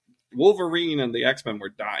 Wolverine and the X-Men were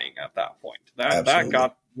dying at that point. That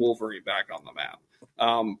got Wolverine back on the map.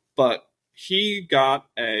 But he got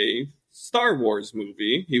a Star Wars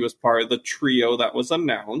movie. He was part of the trio that was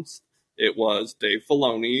announced. It was Dave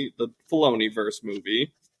Filoni, the Filoniverse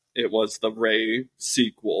movie. It was the Rey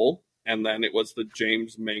sequel. and then it was the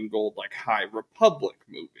James Mangold like High Republic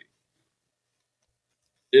movie.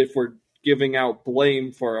 If we're giving out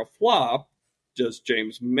blame for a flop, does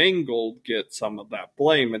James Mangold get some of that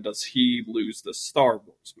blame, and does he lose the Star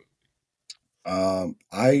Wars movie?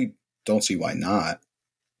 I don't see why not.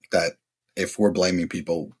 That if we're blaming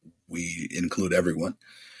people, we include everyone.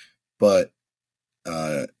 But,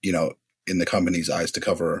 in the company's eyes to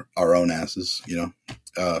cover our own asses,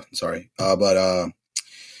 But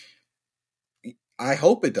I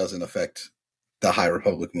hope it doesn't affect the High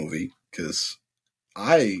Republic movie, because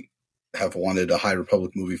I have wanted a High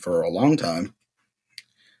Republic movie for a long time.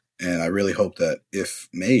 And I really hope that, if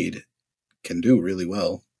made, can do really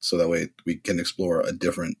well. So that way we can explore a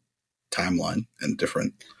different timeline and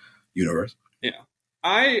different universe. Yeah.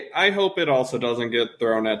 I hope it also doesn't get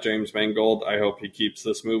thrown at James Mangold. I hope he keeps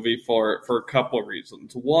this movie for a couple of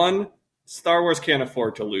reasons. One, Star Wars can't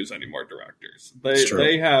afford to lose any more directors.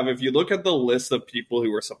 They have, if you look at the list of people who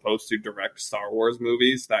were supposed to direct Star Wars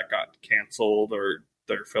movies that got canceled or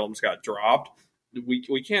their films got dropped,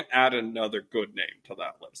 we can't add another good name to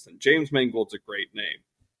that list. And James Mangold's a great name.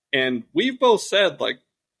 And we've both said, like,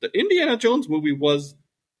 the Indiana Jones movie was,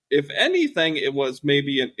 if anything, it was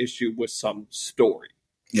maybe an issue with some story.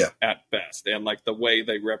 Yeah. At best. And like the way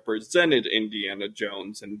they represented Indiana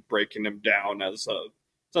Jones and breaking him down as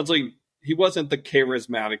essentially, he wasn't the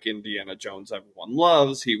charismatic Indiana Jones everyone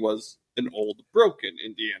loves. He was an old, broken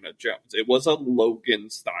Indiana Jones. It was a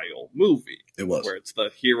Logan-style movie. It was. Where it's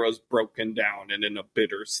the hero's broken down and in a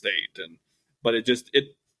bitter state. But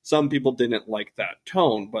some people didn't like that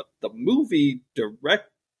tone. But the movie,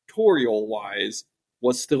 directorial-wise,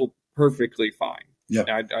 was still perfectly fine.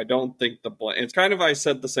 Yeah. I don't think it's kind of, I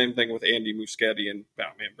said the same thing with Andy Muschietti and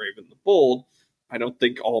Batman Brave and the Bold. I don't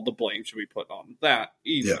think all the blame should be put on that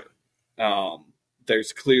either. Yeah.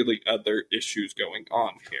 There's clearly other issues going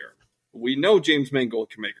on here. We know James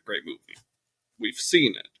Mangold can make a great movie. We've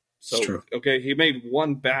seen it. So, it's true. Okay, he made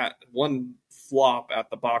one flop at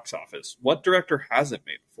the box office. What director hasn't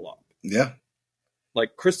made a flop? Yeah.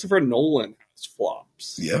 Like Christopher Nolan has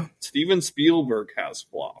flops. Yeah. Steven Spielberg has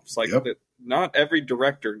flops. Like, yep. Not every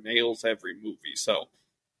director nails every movie. So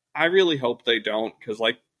I really hope they don't, because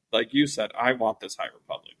like you said, I want this High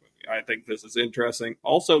Republic movie. I think this is interesting.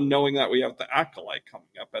 Also, knowing that we have The Acolyte coming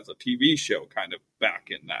up as a TV show kind of back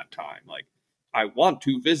in that time. Like, I want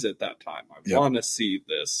to visit that time. I want to see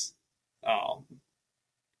this.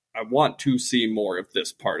 I want to see more of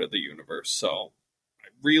this part of the universe. So I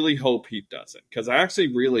really hope he doesn't, because I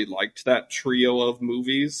actually really liked that trio of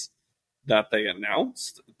movies that they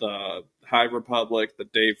announced, the High Republic, the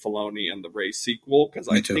Dave Filoni, and the Rey sequel, because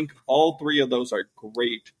I think all three of those are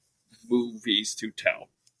great movies to tell.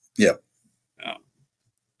 Yeah.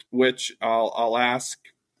 Which I'll ask,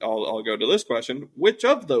 I'll go to this question. Which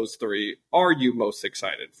of those three are you most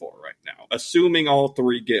excited for right now? Assuming all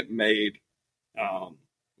three get made,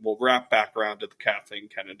 we'll wrap back around to the Kathleen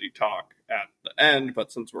Kennedy talk at the end,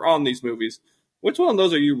 but since we're on these movies, which one of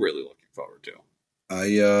those are you really looking forward to?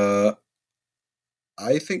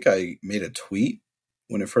 I think I made a tweet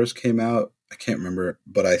when it first came out. I can't remember,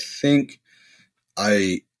 but I think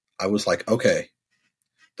I was like, okay,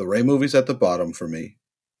 the Rey movie's at the bottom for me.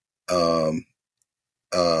 I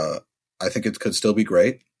think it could still be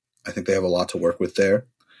great. I think they have a lot to work with there.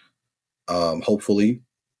 Hopefully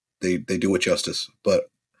they do it justice, but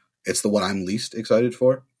it's the one I'm least excited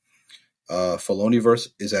for. Filoniverse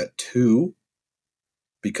is at 2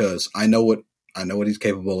 because I know what he's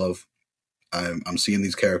capable of. I'm seeing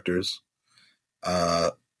these characters.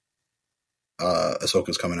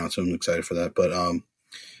 Ahsoka's coming out, so I'm excited for that. But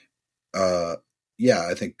yeah,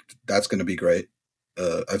 I think that's going to be great.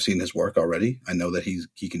 I've seen his work already. I know that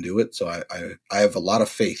he can do it, so I have a lot of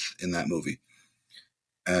faith in that movie,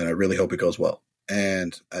 and I really hope it goes well.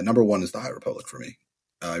 And number 1 is the High Republic for me.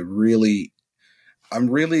 I'm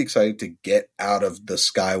really excited to get out of the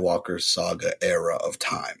Skywalker saga era of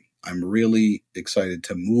time. I'm really excited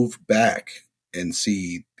to move back and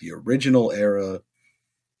see the original era,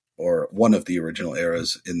 or one of the original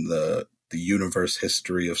eras in the universe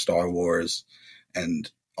history of Star Wars,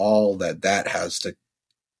 and all that has to.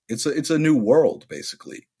 It's a new world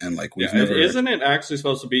basically, and like isn't it actually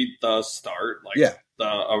supposed to be the start? Like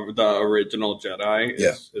the original Jedi.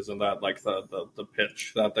 Isn't that like the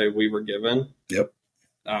pitch that we were given? Yep.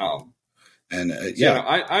 I'm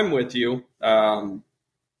with you.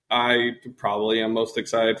 I probably am most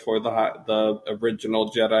excited for the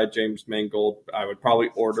original Jedi, James Mangold. I would probably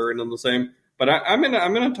order it in the same. But I'm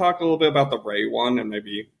gonna talk a little bit about the Rey one, and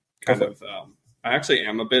maybe kind of. I actually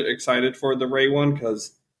am a bit excited for the Rey one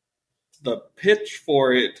because the pitch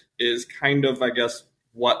for it is kind of, I guess,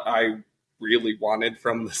 what I really wanted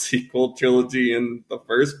from the sequel trilogy in the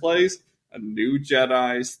first place. A new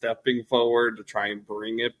Jedi stepping forward to try and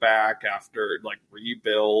bring it back after, like,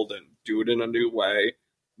 rebuild and do it in a new way.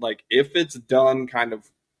 Like, if it's done kind of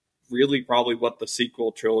really probably what the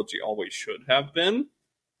sequel trilogy always should have been,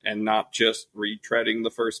 and not just retreading the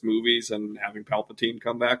first movies and having Palpatine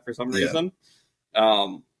come back for some reason,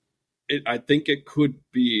 I think it could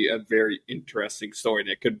be a very interesting story. And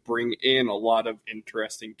it could bring in a lot of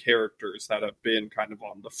interesting characters that have been kind of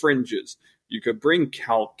on the fringes. You could bring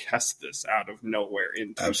Cal Kestis out of nowhere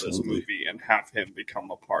into this movie and have him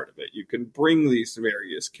become a part of it. You can bring these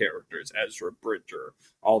various characters, Ezra Bridger,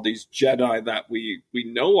 all these Jedi that we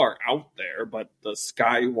know are out there, but the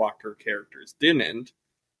Skywalker characters didn't.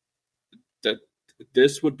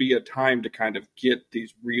 This would be a time to kind of get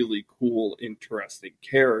these really cool, interesting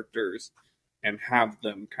characters and have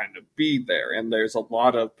them kind of be there. And there's a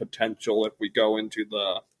lot of potential if we go into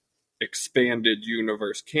the expanded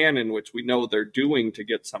universe canon, which we know they're doing to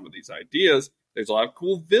get some of these ideas. There's a lot of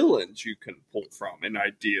cool villains you can pull from and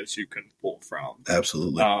ideas you can pull from.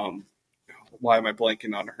 Absolutely. Why am I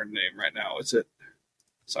blanking on her name right now? Is it...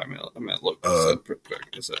 Sorry, I'm going to look this up real quick.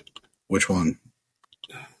 Is it... Which one?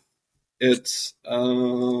 It's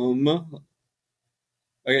Mara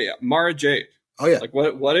Jade. Oh yeah. Like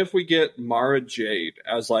what if we get Mara Jade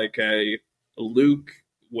as like a Luke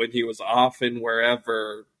when he was off in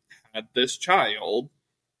wherever had this child,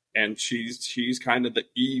 and she's kind of the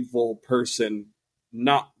evil person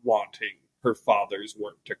not wanting her father's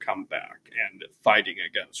work to come back and fighting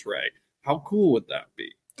against Rey. How cool would that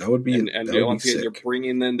be? That would be and once again, you're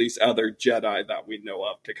bringing in these other Jedi that we know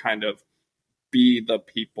of to kind of be the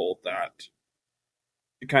people that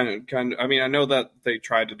kind of. I mean, I know that they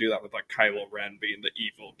tried to do that with like Kylo Ren being the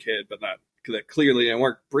evil kid, but that clearly didn't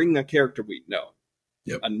work. Bring a character we know,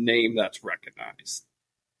 a name that's recognized.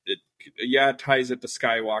 It ties it to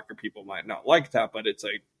Skywalker. People might not like that, but it's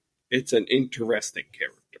an interesting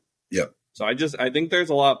character. Yep. So I think there's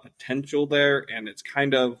a lot of potential there, and it's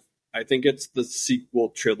kind of, I think it's the sequel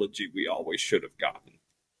trilogy we always should have gotten.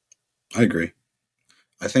 I agree.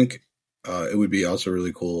 I think it would be also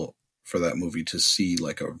really cool for that movie to see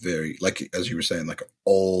like a very, like as you were saying, like an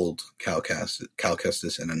old Cal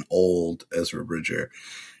Kestis and an old Ezra Bridger,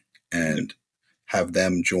 and have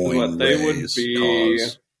them join Rey's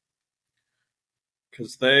cause.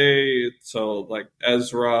 Because like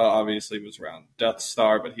Ezra obviously was around Death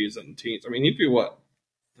Star, but he's in teens. I mean, he'd be what,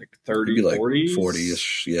 like 30, he'd be like 40s?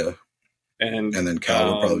 40-ish, yeah. And then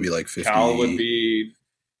Cal would probably be like 50. Cal would be,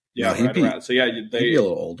 right around. So he'd be a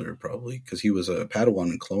little older probably, because he was a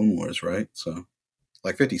Padawan in Clone Wars, right? So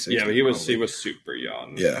like 56. Yeah, but he was super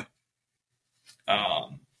young. Yeah.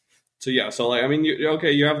 So like, I mean,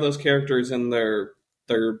 you have those characters in their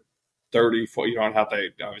 30, 40, you don't have to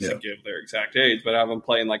obviously give their exact age, but have them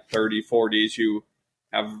playing like 30, 40s. You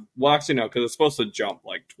have, well, actually, no, because it's supposed to jump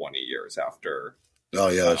like 20 years after. Oh,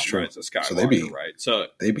 yeah, that's true. Rise of Skywalker, so they'd be right. So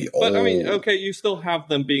they'd be old. But I mean, okay, you still have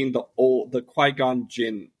them being the Qui-Gon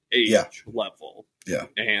Jinn age level. Yeah.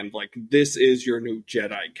 And like, this is your new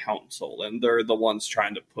Jedi Council, and they're the ones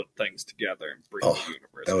trying to put things together and bring the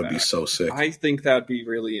universe that would back. Be so sick. I think that'd be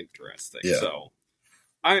really interesting. Yeah. So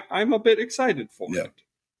I'm a bit excited for it.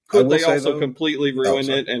 Could they also completely ruin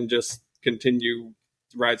it and just continue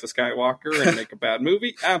Rise of Skywalker and make a bad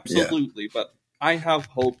movie? Absolutely. But I have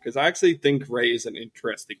hope, because I actually think Rey is an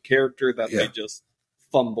interesting character that they just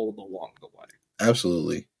fumbled along the way.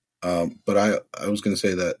 Absolutely. But I was going to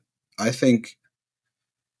say that I think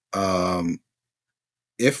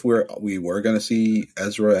if we were going to see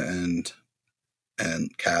Ezra and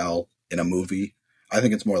Cal in a movie, I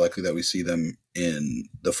think it's more likely that we see them in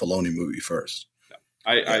the Filoni movie first.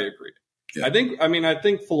 I agree. Yeah. I think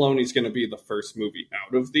Filoni's going to be the first movie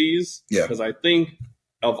out of these. Yeah. Because I think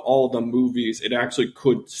of all the movies, it actually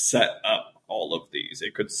could set up all of these.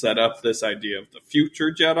 It could set up this idea of the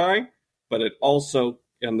future Jedi, but it also,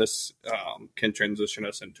 and this can transition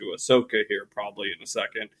us into Ahsoka here probably in a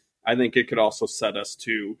second, I think it could also set us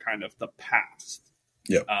to kind of the past.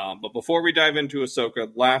 Yeah. But before we dive into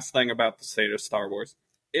Ahsoka, last thing about the state of Star Wars.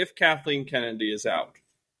 If Kathleen Kennedy is out,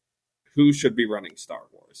 who should be running Star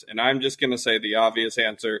Wars? And I'm just going to say the obvious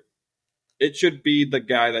answer. It should be the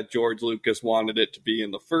guy that George Lucas wanted it to be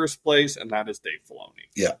in the first place, and that is Dave Filoni.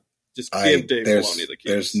 Yeah. Just give Dave Filoni the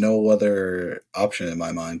keys. There's no other option in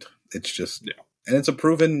my mind. It's just, and it's a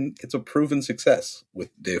proven success with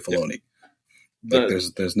Dave Filoni. Like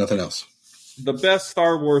there's nothing else. The best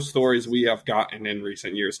Star Wars stories we have gotten in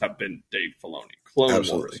recent years have been Dave Filoni. Clone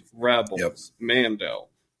Wars, Rebels, Mando.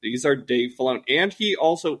 These are Dave Filoni. And he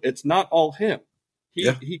also, it's not all him.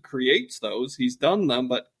 He creates those. He's done them,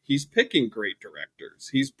 but he's picking great directors.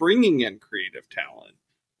 He's bringing in creative talent.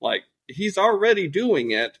 Like, he's already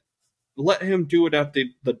doing it. Let him do it at the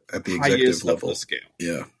highest level of the scale.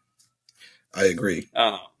 Yeah, I agree.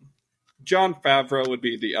 Jon Favreau would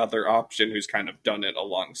be the other option, who's kind of done it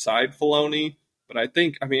alongside Filoni. But I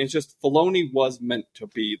think, it's just Filoni was meant to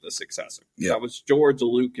be the successor. Yeah. That was George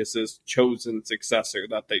Lucas's chosen successor.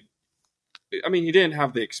 He didn't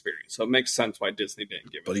have the experience, so it makes sense why Disney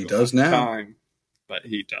didn't give it. But he does now. Time. But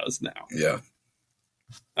he does now. Yeah.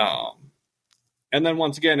 And then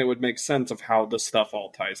once again, it would make sense of how this stuff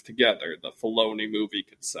all ties together. The Filoni movie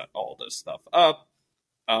could set all this stuff up.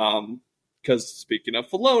 Because speaking of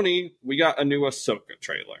Filoni, we got a new Ahsoka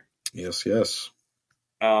trailer. Yes.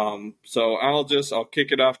 So I'll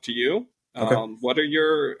kick it off to you. Okay.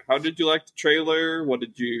 How did you like the trailer?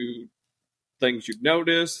 Things you've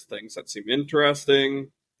noticed, things that seem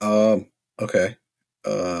interesting? Okay.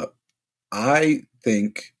 I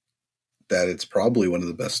think that it's probably one of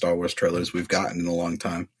the best Star Wars trailers we've gotten in a long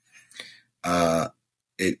time.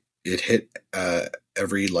 It hit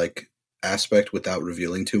every aspect without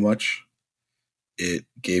revealing too much. It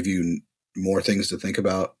gave you more things to think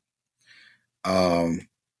about.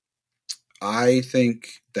 I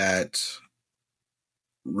think that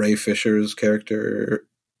Ray Fisher's character,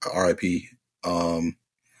 R.I.P. Not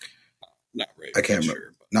Ray. I can't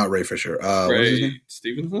remember. Not Ray Fisher. Ray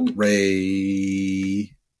Stevenson.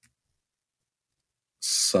 Ray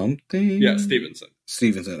something. Yeah,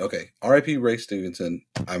 Stevenson. Okay. R.I.P. Ray Stevenson.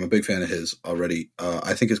 I'm a big fan of his already.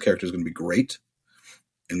 I think his character is going to be great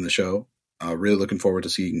in the show. Really looking forward to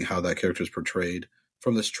seeing how that character is portrayed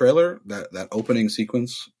from this trailer. That opening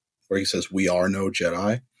sequence where he says, "We are no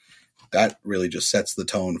Jedi." That really just sets the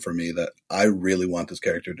tone for me that I really want this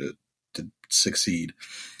character to succeed.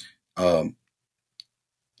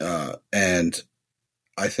 And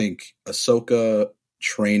I think Ahsoka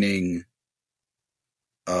training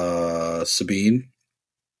Sabine,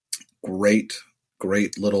 great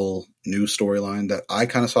little new storyline that I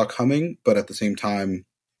kind of saw coming, but at the same time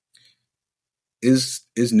is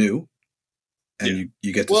new. And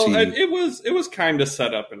you get to see. Well, it was kind of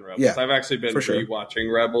set up in Rebels. Yeah, I've actually been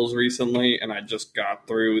rewatching Rebels recently, and I just got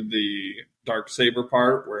through the Darksaber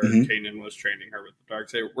part where Kanan was training her with the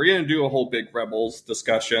Darksaber. We're going to do a whole big Rebels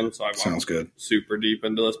discussion, so I won't go super deep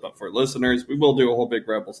into this. But for listeners, we will do a whole big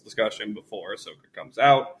Rebels discussion before Ahsoka comes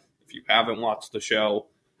out. If you haven't watched the show,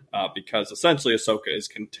 because essentially Ahsoka is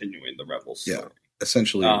continuing the Rebels story. Yeah,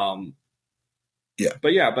 essentially. Yeah.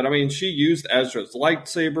 But she used Ezra's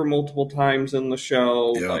lightsaber multiple times in the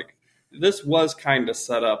show. Yeah. This was kind of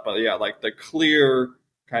set up, but the clear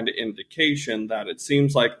kind of indication that it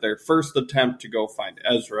seems like their first attempt to go find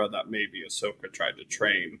Ezra, that maybe Ahsoka tried to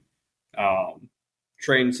train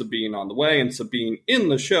Sabine on the way, and Sabine in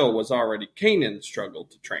the show was already Kanan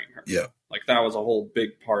struggled to train her. Yeah. That was a whole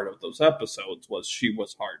big part of those episodes, was she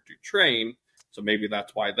was hard to train. So maybe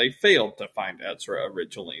that's why they failed to find Ezra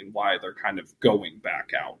originally, and why they're kind of going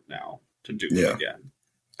back out now to do it again.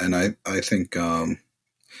 And I think,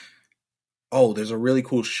 there's a really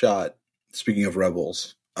cool shot, speaking of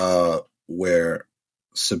Rebels, where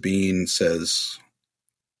Sabine says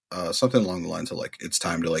something along the lines of it's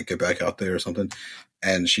time to get back out there or something.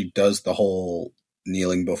 And she does the whole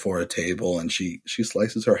kneeling before a table, and she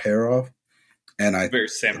slices her hair off. And very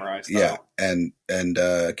samurai style. Yeah, and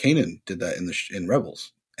Kanan did that in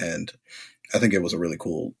Rebels, and I think it was a really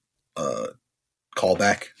cool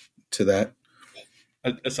callback to that.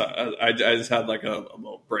 I just had a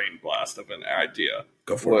little brain blast of an idea.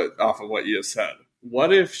 Go for it. Off of what you said.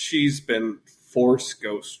 What if she's been Force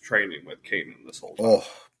Ghost training with Kanan this whole time? Oh,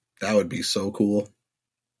 that would be so cool.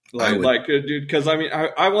 Dude, because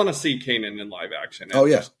I want to see Kanan in live action. Oh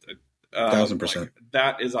yeah. 1,000%.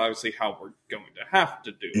 That is obviously how we're going to have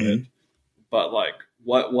to do it. But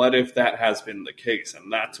what if that has been the case,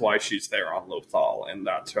 and that's why she's there on Lothal, and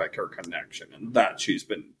that's her connection, and that she's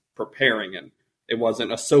been preparing, and it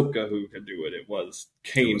wasn't Ahsoka who could do it. It was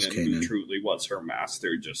Kanan who truly was her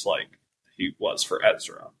master, just like he was for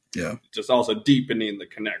Ezra. Yeah. Just also deepening the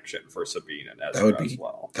connection for Sabine and Ezra as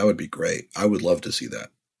well. That would be great. I would love to see that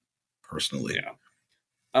personally. Yeah.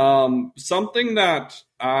 Something that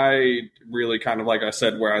I really kind of, like I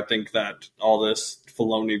said, where I think that all this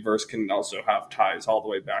Filoni-verse can also have ties all the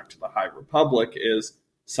way back to the High Republic, is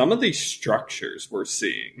some of these structures we're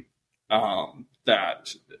seeing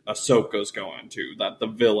that Ahsoka's going to, that the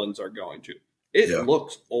villains are going to. It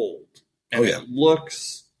looks old. And it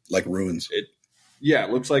looks like ruins. It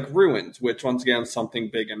looks like ruins, which once again, something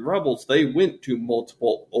big in Rebels. They went to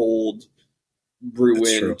multiple old,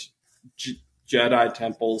 ruined Jedi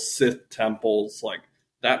temples, Sith temples, like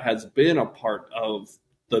that has been a part of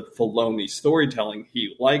the Filoni storytelling.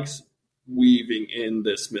 He likes weaving in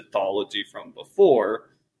this mythology from before.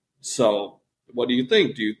 So what do you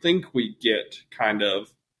think? Do you think we get kind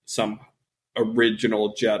of some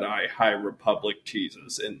original Jedi High Republic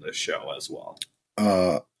teases in the show as well?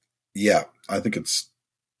 Yeah, I think it's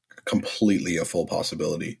completely a full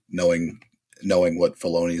possibility, knowing what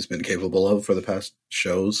Filoni's been capable of for the past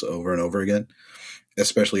shows over and over again,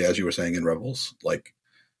 especially as you were saying in Rebels, like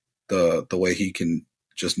the way he can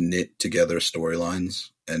just knit together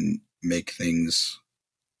storylines and make things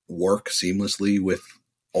work seamlessly with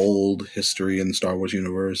old history in the Star Wars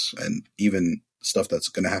universe and even stuff that's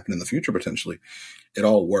going to happen in the future potentially. It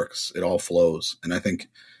all works. It all flows. And I think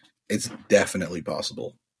it's definitely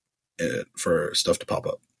possible for stuff to pop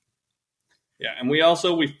up. Yeah, and we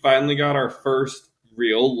finally got our first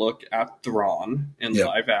real look at Thrawn in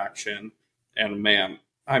live action. And man,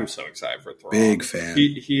 I'm so excited for Thrawn. Big fan.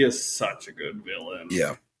 He is such a good villain.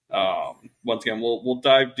 Yeah. Once again, we'll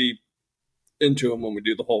dive deep into him when we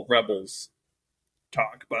do the whole Rebels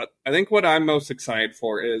talk. But I think what I'm most excited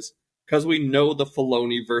for is because we know the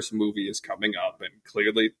Filoniverse movie is coming up, and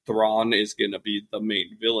clearly Thrawn is going to be the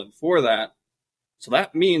main villain for that. So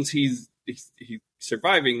that means he's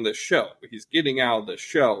surviving the show. He's getting out of the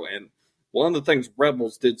show. And one of the things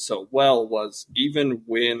Rebels did so well was even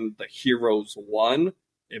when the heroes won,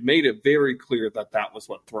 it made it very clear that that was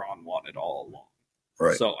what Thrawn wanted all along.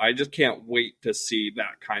 Right. So I just can't wait to see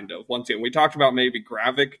that kind of, once again, we talked about maybe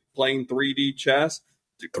Gravik playing 3D chess.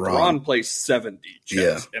 Thrawn plays 7D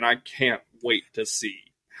chess. And I can't wait to see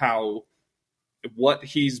what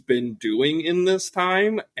he's been doing in this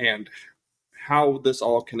time and how this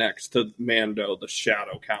all connects to Mando, the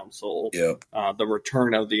Shadow Council, the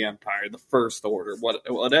Return of the Empire, the First Order,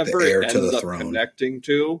 whatever it ends up connecting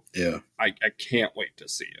to. Yeah, I can't wait to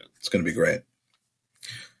see it. It's going to be great.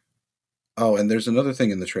 Oh, and there's another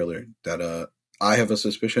thing in the trailer that I have a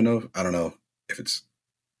suspicion of. I don't know if it's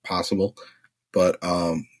possible, but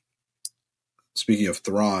speaking of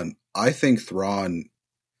Thrawn, I think Thrawn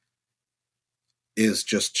is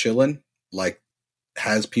just chilling, like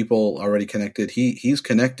has people already connected. He's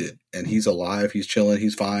connected and he's alive. He's chilling.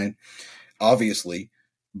 He's fine, obviously.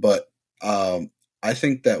 But I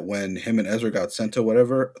think that when him and Ezra got sent to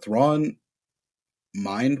whatever, Thrawn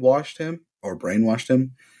mind washed him or brainwashed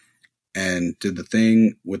him and did the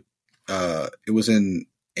thing with it was in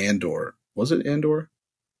Andor. Was it Andor?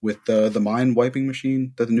 With the mind wiping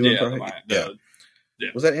machine that the new Empire had? Yeah.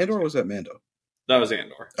 Was that Andor or was that Mando? That was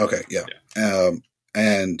Andor. Okay, yeah.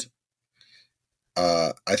 And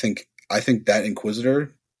I think that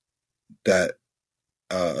Inquisitor that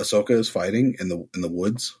Ahsoka is fighting in the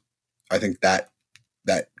woods, I think that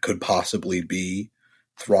could possibly be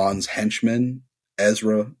Thrawn's henchman,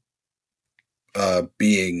 Ezra,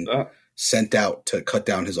 being sent out to cut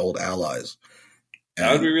down his old allies. And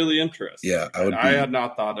that would be really interesting. Yeah, I had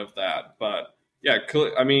not thought of that, but yeah,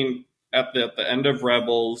 I mean, at the end of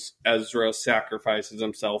Rebels, Ezra sacrifices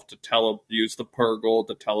himself to use the Purgle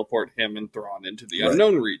to teleport him and Thrawn into the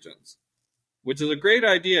unknown regions, which is a great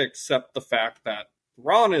idea, except the fact that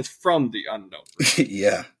Thrawn is from the unknown regions.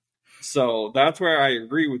 Yeah. So that's where I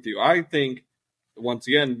agree with you. I think, once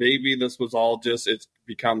again, maybe this was all this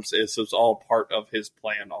was all part of his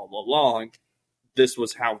plan all along. This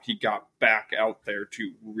was how he got back out there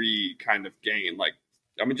to kind of gain. Like,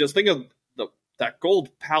 I mean, just think of that gold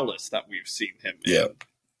palace that we've seen him in. Yeah.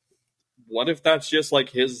 What if that's just like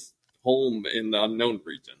his home in the unknown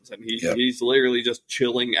regions, and he's literally just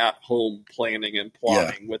chilling at home, planning and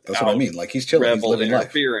plotting without that's what I mean. Like he's chilling, rebel he's living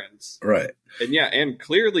interference, life. Right? And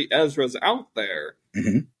clearly Ezra's out there,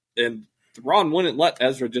 and Thrawn wouldn't let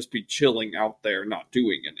Ezra just be chilling out there, not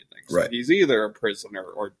doing anything. So he's either a prisoner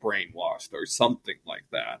or brainwashed or something like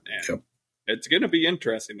that, and it's going to be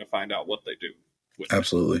interesting to find out what they do.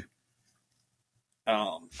 Absolutely. Him.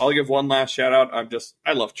 I'll give one last shout out.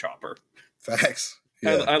 I love Chopper. Facts.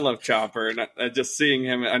 Yeah. I love Chopper, and just seeing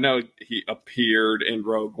him. I know he appeared in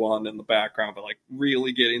Rogue One in the background, but like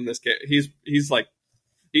really getting this guy, he's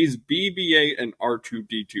BB-8 and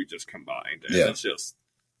R2-D2 just combined. And it's just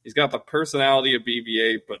he's got the personality of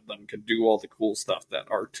BB-8, but then can do all the cool stuff that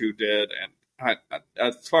R2 did. And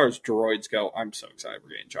as far as droids go, I'm so excited for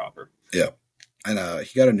getting Chopper. Yeah. And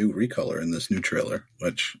he got a new recolor in this new trailer,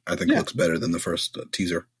 which I think looks better than the first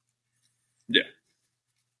teaser. Yeah.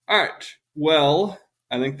 All right. Well,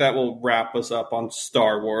 I think that will wrap us up on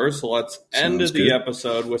Star Wars. So let's end the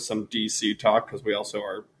episode with some DC talk, because we also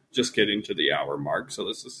are just getting to the hour mark. So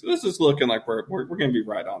this is looking like we're going to be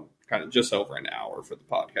right on kind of just over an hour for the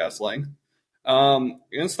podcast length.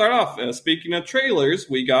 Gonna start off. Speaking of trailers,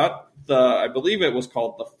 we got I believe it was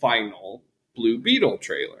called the final Blue Beetle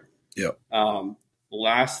trailer. Yep.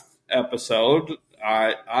 Last episode,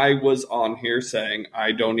 I was on here saying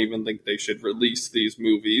I don't even think they should release these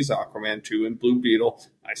movies, Aquaman 2 and Blue Beetle.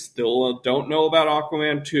 I still don't know about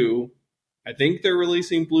Aquaman 2. I think they're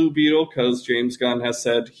releasing Blue Beetle because James Gunn has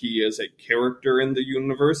said he is a character in the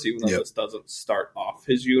universe, even though this doesn't start off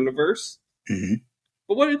his universe. Mm-hmm.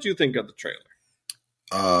 But what did you think of the trailer?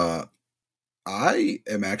 I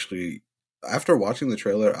am actually, after watching the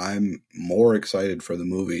trailer, I'm more excited for the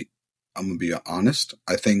movie. I'm going to be honest.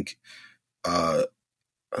 I think, I'm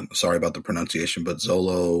sorry about the pronunciation, but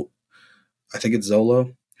Zolo, I think it's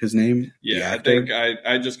Zolo, his name. Yeah, I think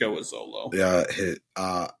I just go with Zolo. Yeah,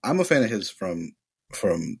 I'm a fan of his from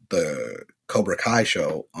the Cobra Kai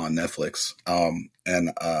show on Netflix.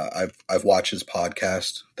 And I've watched his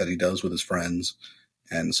podcast that he does with his friends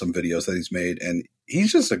and some videos that he's made, and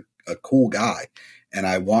he's just a cool guy, and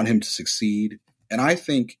I want him to succeed. And I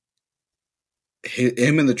think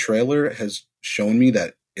him in the trailer has shown me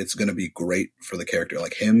that it's going to be great for the character.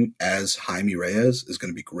 Like him as Jaime Reyes is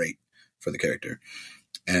going to be great for the character.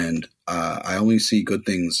 And I only see good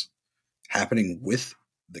things happening with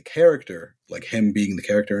the character, like him being the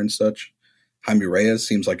character and such. Jaime Reyes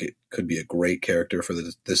seems like it could be a great character for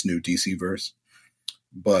this new DC verse.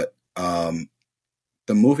 But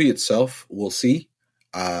the movie itself, we'll see.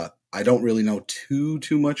 I don't really know too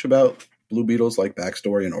much about Blue Beetle's like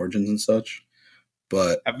backstory and origins and such.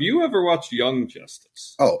 But have you ever watched Young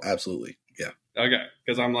Justice? Oh, absolutely, yeah. Okay,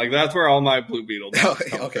 because I'm like, that's where all my Blue Beetle come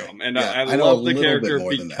from, and yeah, I love the character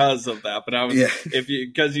because of that. But I was,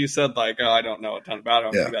 because you said like, oh, I don't know a ton about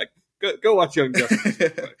him, I'd be like, go watch Young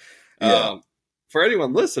Justice. For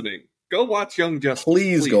anyone listening, go watch Young Justice.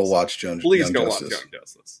 Please go watch Young Justice. Watch Young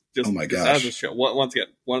Justice. Oh my gosh, as a show, once again,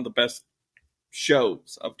 one of the best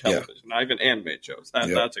shows of television, not even animated shows.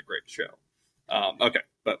 That's a great show. Okay,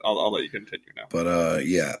 but I'll let you continue now. But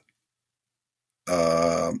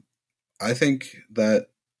I think that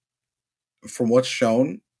from what's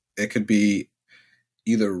shown, it could be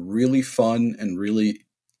either really fun and really,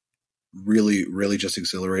 really, really just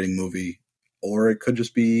exhilarating movie, or it could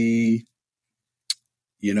just be,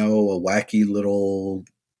 a wacky little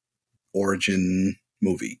origin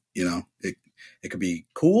movie. It could be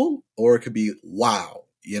cool, or it could be wow.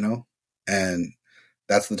 And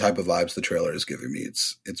that's the type of vibes the trailer is giving me.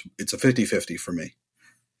 It's a 50-50 for me.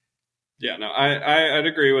 Yeah, no, I'd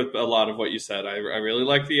agree with a lot of what you said. I really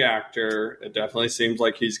like the actor. It definitely seems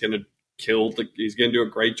like he's going to he's going to do a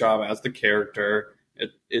great job as the character.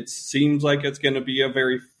 It seems like it's going to be a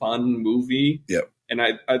very fun movie. Yep. And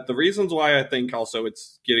the reasons why I think also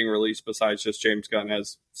it's getting released, besides just James Gunn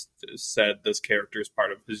has said this character is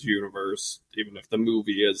part of his universe, even if the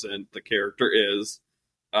movie isn't, the character is.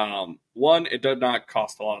 One, it did not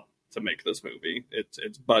cost a lot to make this movie.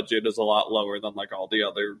 Its budget is a lot lower than like all the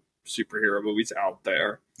other superhero movies out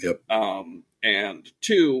there. Yep. And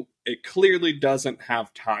two, it clearly doesn't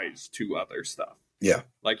have ties to other stuff. Yeah.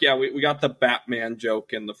 Like, yeah, we got the Batman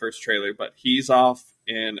joke in the first trailer, but he's off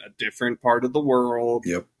in a different part of the world.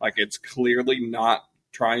 Yep. Like, it's clearly not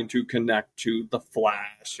trying to connect to the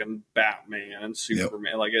Flash and Batman and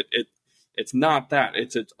Superman. Yep. Like, it's not that.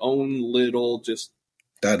 It's its own little just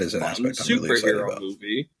that is an aspect I'm really excited about.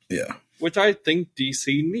 Movie. Yeah. Which I think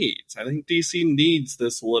DC needs. I think DC needs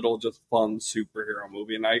this little just fun superhero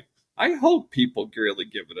movie, and I hope people really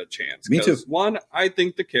give it a chance. Me too. One, I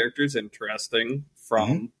think the character is interesting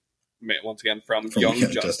from once again from Young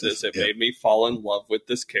Justice. It made me fall in love with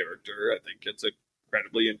this character. I think it's an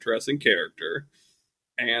incredibly interesting character.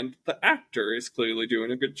 And the actor is clearly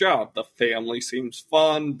doing a good job. The family seems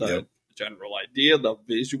fun. The general idea, the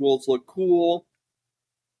visuals look cool.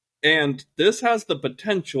 And this has the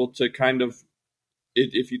potential to kind of,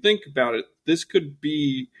 if you think about it, this could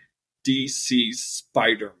be DC's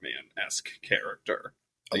Spider-Man-esque character.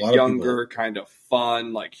 A younger, kind of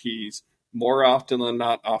fun, like he's more often than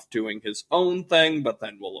not off doing his own thing, but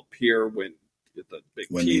then will appear when the big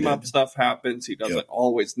team-up stuff happens. He doesn't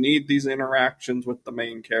always need these interactions with the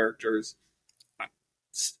main characters.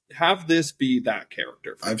 Have this be that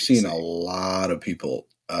character. I've seen a lot of people,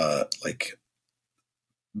 like,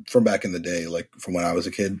 from back in the day, like from when I was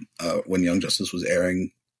a kid, when Young Justice was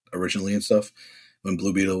airing originally and stuff, when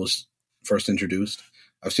Blue Beetle was first introduced,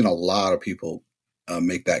 I've seen a lot of people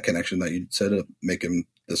make that connection that you said, make him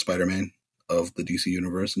the Spider-Man of the DC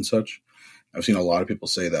universe and such. I've seen a lot of people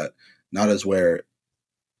say that, not as where,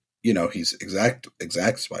 he's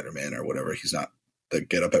exact Spider-Man or whatever. He's not the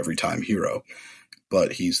get up every time hero,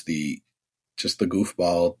 but he's just the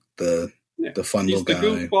goofball, the the fun little guy. He's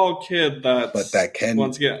the goofball kid that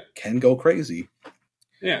can go crazy.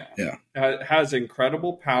 Yeah. Has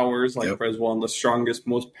incredible powers, as one of the strongest,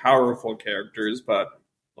 most powerful characters, but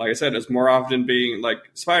like I said, it's more often being like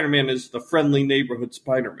Spider-Man is the friendly neighborhood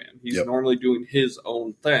Spider-Man. He's normally doing his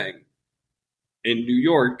own thing in New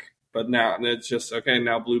York, but now it's just, okay,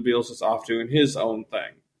 now Blue Beetle's is off doing his own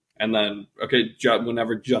thing. And then,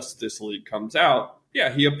 whenever Justice League comes out,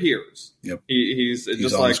 he appears. Yep. He's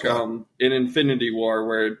just like in Infinity War,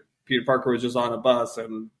 where Peter Parker was just on a bus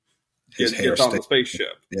and gets on the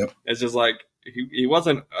spaceship. Yep. It's just like he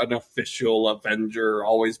wasn't an official Avenger,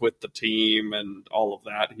 always with the team and all of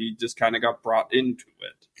that. He just kind of got brought into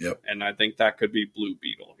it. Yep. And I think that could be Blue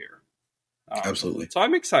Beetle here. Absolutely. So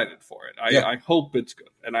I'm excited for it. I hope it's good,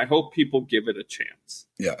 and I hope people give it a chance.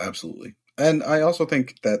 Yeah, absolutely. And I also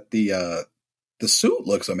think that the suit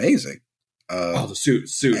looks amazing. The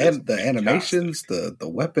suit and the animations, the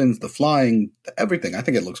weapons, the flying, everything. I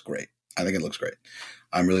think it looks great.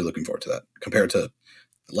 I'm really looking forward to that compared to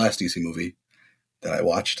the last DC movie that I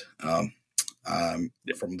watched.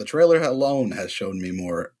 From the trailer alone has shown me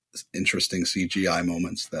more interesting CGI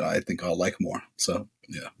moments that I think I'll like more. So,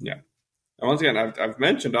 yeah. And once again, I've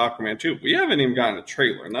mentioned Aquaman 2. We haven't even gotten a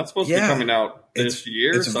trailer, and that's supposed to be coming out this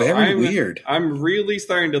year. It's very weird. I'm really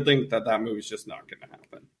starting to think that movie's just not going to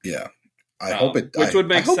happen. Yeah. I hope it which would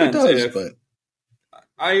make sense. It does, but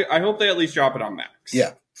I hope they at least drop it on Max.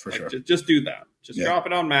 Yeah, for sure. Just do that. Drop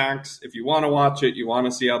it on Max. If you want to watch it, you want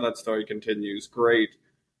to see how that story continues, great.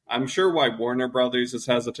 I'm sure why Warner Brothers is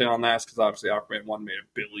hesitant on that, because obviously Aquaman 1 made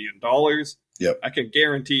 $1 billion. Yep. I can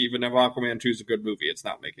guarantee even if Aquaman 2 is a good movie, it's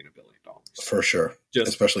not making $1 billion. For sure.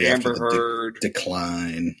 Especially Amber Heard.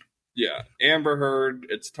 Decline. Yeah. Amber Heard,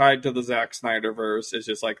 it's tied to the Zack Snyderverse. It's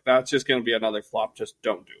just like, that's just going to be another flop. Just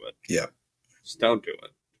don't do it. Yeah. Just don't do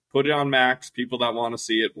it. Put it on Max. People that want to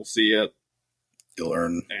see it will see it. You'll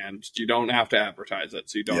earn. And you don't have to advertise it,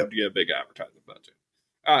 so you don't get a big advertising budget.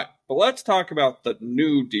 All right, but let's talk about the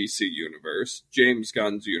new DC universe, James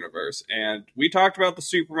Gunn's universe. And we talked about the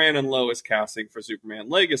Superman and Lois casting for Superman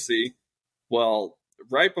Legacy. Well,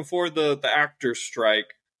 right before the actors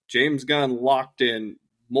strike, James Gunn locked in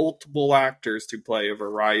multiple actors to play a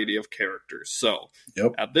variety of characters. So,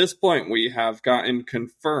 at this point, we have gotten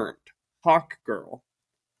confirmed Hawkgirl,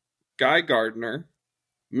 Guy Gardner,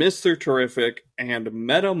 Mr. Terrific, and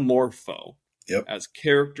Metamorpho as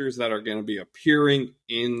characters that are going to be appearing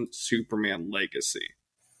in Superman Legacy.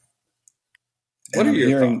 What are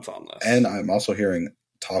your thoughts on this? And I'm also hearing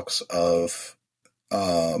talks of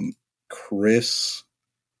Chris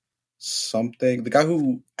something, the guy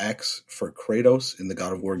who acts for Kratos in the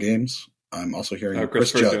God of War games. I'm also hearing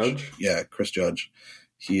Chris Judge. Yeah, Chris Judge.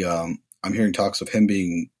 I'm hearing talks of him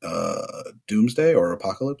being Doomsday or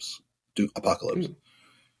Apocalypse. Apocalypse.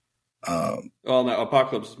 Well, no,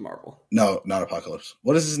 Apocalypse is Marvel. No, not Apocalypse.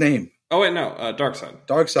 What is his name? Oh, wait, no, Darkseid.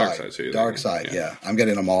 Darkseid, yeah. I'm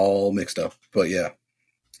getting them all mixed up. But yeah,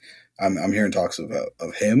 I'm hearing talks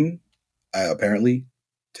of him apparently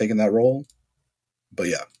taking that role. But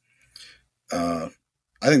yeah, I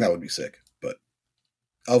think that would be sick. But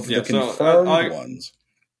of the confirmed ones.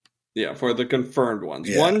 Yeah, for the confirmed ones.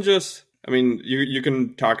 Yeah. One just, I mean, you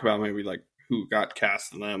can talk about maybe like who got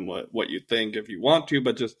cast in them, what you think if you want to,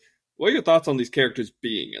 but just what are your thoughts on these characters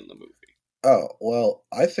being in the movie? Oh, well,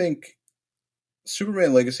 I think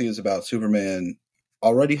Superman Legacy is about Superman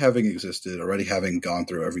already having existed, already having gone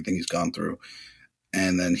through everything he's gone through,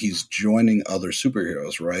 and then he's joining other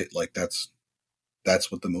superheroes, right? Like that's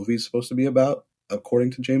what the movie's supposed to be about,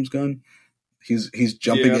 according to James Gunn. He's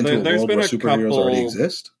jumping into a world where superheroes already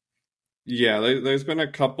exist. Yeah, there's been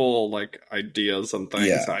a couple like ideas and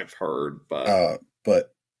things I've heard, but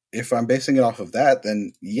if I'm basing it off of that,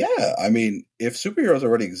 then yeah, I mean, if superheroes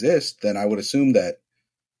already exist, then I would assume that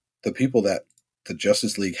the people that the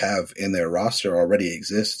Justice League have in their roster already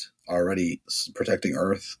exist, already protecting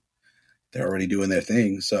Earth. They're already doing their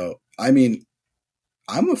thing. So, I mean,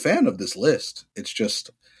 I'm a fan of this list. It's just,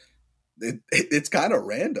 it's kind of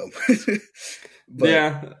random.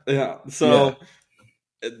 But, yeah. So,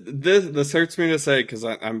 this hurts me to say because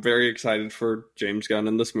I'm very excited for James Gunn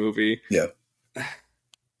in this movie. Yeah.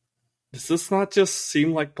 Does this not just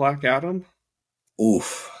seem like Black Adam?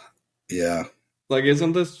 Oof. Yeah. Like,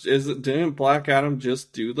 didn't Black Adam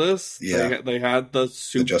just do this? Yeah. They had the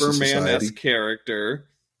Superman-esque character,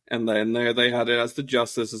 and then they had it as the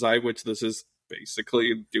Justice Society, which this is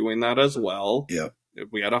basically doing that as well. Yeah.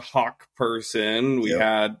 We had a Hawk person. We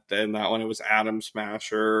had, in that one, it was Atom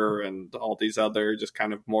Smasher and all these other just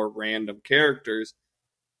kind of more random characters.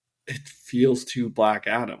 It feels too Black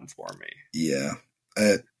Adam for me. Yeah.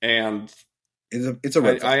 And it's a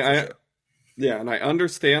red flag. Yeah, and I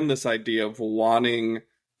understand this idea of wanting,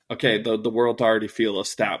 okay, the world already feel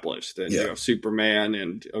established, and you know, Superman,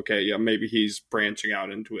 and okay, yeah, maybe he's branching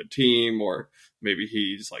out into a team, or maybe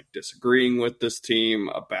he's like disagreeing with this team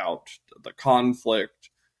about the conflict.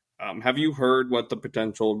 Have you heard what the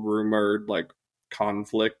potential rumored like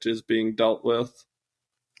conflict is being dealt with?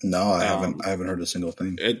 No, I haven't. I haven't heard a single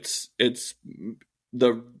thing. It's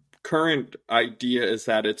the current idea is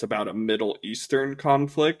that it's about a Middle Eastern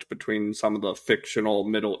conflict between some of the fictional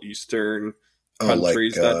Middle Eastern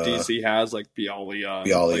countries that DC has, like Bialia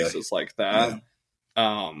and places like that.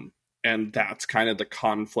 Yeah. And that's kind of the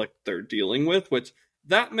conflict they're dealing with, which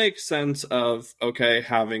that makes sense of, okay,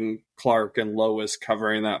 having Clark and Lois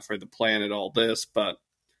covering that for the planet, all this, but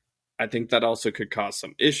I think that also could cause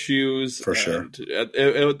some issues. For sure.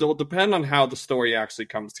 It will depend on how the story actually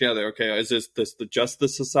comes together. Okay, is this the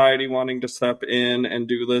Justice Society wanting to step in and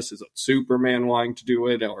do this? Is it Superman wanting to do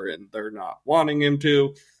it, or they're not wanting him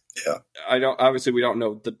to? Yeah. Obviously, we don't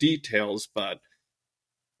know the details, but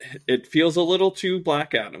it feels a little too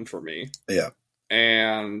Black Adam for me. Yeah.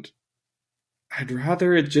 And I'd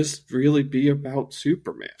rather it just really be about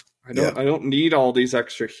Superman. I don't need all these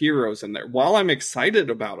extra heroes in there. While I'm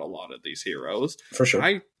excited about a lot of these heroes, for sure,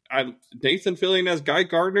 Nathan Fillion as Guy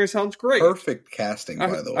Gardner sounds great. Perfect casting,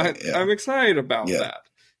 by the way. I'm excited about that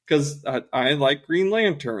because I like Green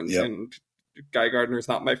Lanterns, and Guy Gardner's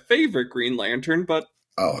not my favorite Green Lantern, but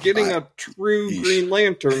getting a true Green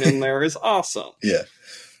Lantern in there is awesome. Yeah.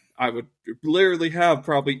 I would literally have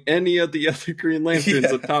probably any of the other Green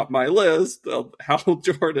Lanterns atop my list. Hal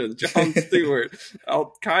Jordan, Jon Stewart,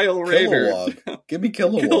 Kyle Rayner. Give me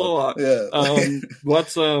Kilowog. Yeah.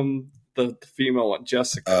 What's the female one?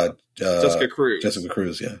 Jessica Cruz. Jessica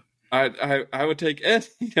Cruz, yeah. I would take any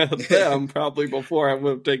of them probably before I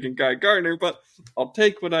would have taken Guy Gardner, but I'll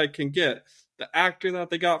take what I can get. The actor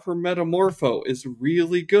that they got for Metamorpho is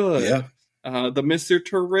really good. Yeah. The Mr.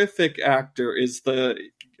 Terrific actor is the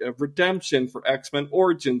redemption for X-Men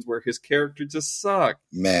Origins, where his character just sucked.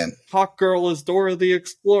 Man. Hawkgirl is Dora the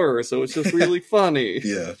Explorer, so it's just really funny.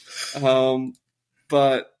 Yeah.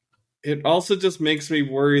 But it also just makes me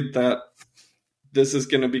worried that this is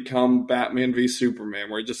going to become Batman v Superman,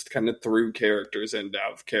 where it just kind of threw characters in to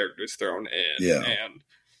have characters thrown in. Yeah. And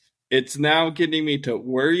it's now getting me to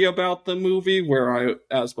worry about the movie, where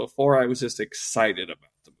as before, I was just excited about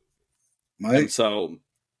the movie. And so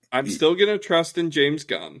I'm still going to trust in James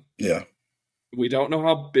Gunn. Yeah. We don't know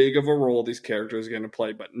how big of a role these characters are going to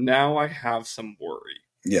play, but now I have some worry.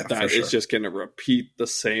 Yeah, that it's just going to repeat the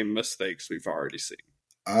same mistakes we've already seen.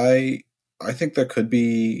 I think there could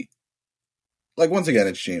be, like, once again,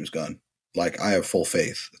 it's James Gunn. Like, I have full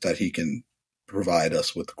faith that he can provide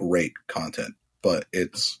us with great content, but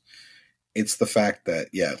it's the fact that,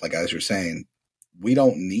 like as you're saying, we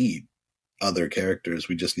don't need other characters.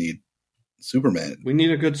 We just need Superman. We need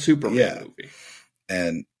a good Superman movie.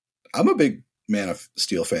 And I'm a big Man of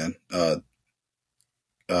Steel fan,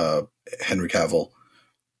 Henry Cavill.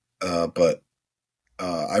 But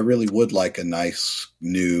I really would like a nice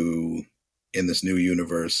in this new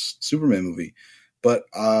universe Superman movie. But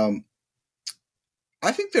I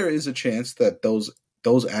think there is a chance that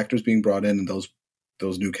those actors being brought in and those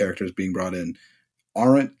new characters being brought in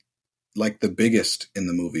aren't like the biggest in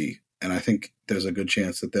the movie. And I think there's a good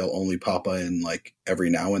chance that they'll only pop in like every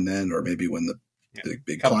now and then, or maybe when the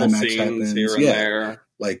big climax happens here and there.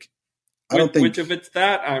 Like, I don't think, which if it's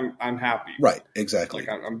that, I'm happy. Right, exactly. Like,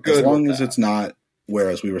 I'm good. As long as it's not,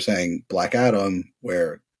 whereas we were saying Black Adam,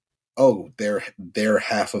 where they're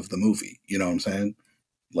half of the movie. You know what I'm saying?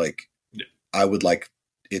 Like, I would like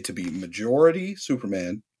it to be majority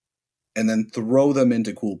Superman, and then throw them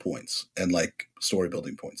into cool points and like story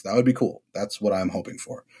building points. That would be cool. That's what I'm hoping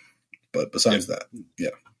for. But besides that,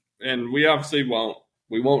 and we obviously won't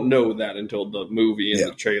know that until the movie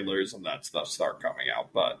and the trailers and that stuff start coming out.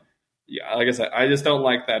 But yeah, like I said, I just don't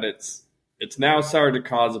like that it's now started to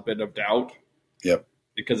cause a bit of doubt. Yep.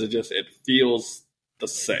 Because it feels the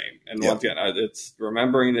same. And once again, it's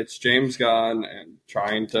remembering it's James Gunn and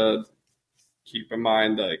trying to keep in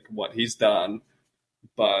mind like what he's done.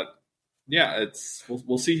 But yeah,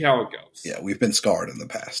 we'll see how it goes. Yeah, we've been scarred in the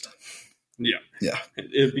past. Yeah.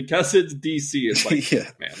 Because it's DC, it's like,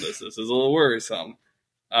 man, this is a little worrisome.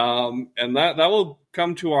 And that will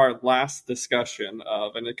come to our last discussion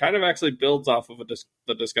of, and it kind of actually builds off of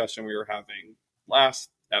the discussion we were having last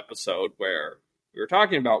episode, where we were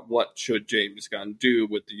talking about what should James Gunn do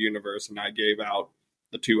with the universe, and I gave out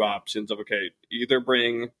the two options of, okay, either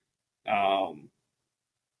bring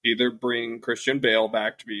Christian Bale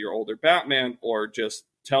back to be your older Batman, or just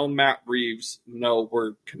tell Matt Reeves, no,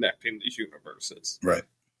 we're connecting these universes. Right.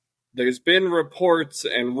 there's been reports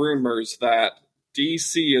and rumors that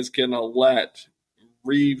DC is going to let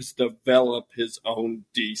Reeves develop his own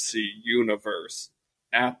DC universe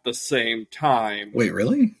at the same time. Wait,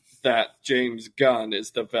 really? That James Gunn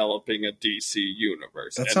is developing a DC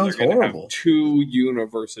universe. That sounds horrible. Have two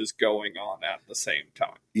universes going on at the same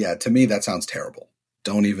time. Yeah, to me that sounds terrible.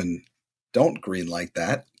 Don't greenlight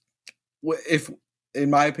that. If, in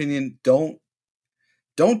my opinion, don't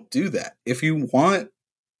do that. If you want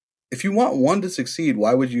one to succeed,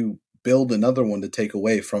 why would you build another one to take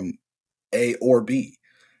away from A or B?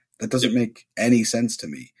 That doesn't make any sense to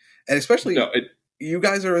me. And especially, you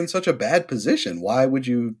guys are in such a bad position. Why would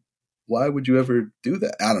you ever do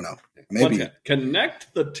that? I don't know. Maybe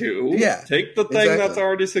connect the two. Yeah, take the thing that's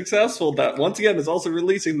already successful that once again is also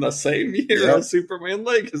releasing the same year as Superman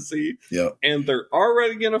Legacy. Yep. And they're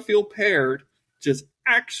already going to feel paired. Just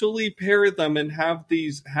actually pair them and have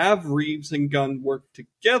Reeves and Gunn work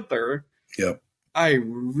together. Yep. I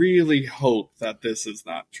really hope that this is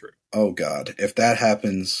not true. Oh God, if that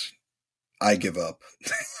happens, I give up.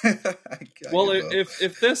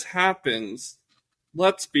 If this happens,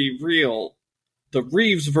 let's be real. The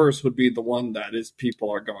Reeves verse would be the one that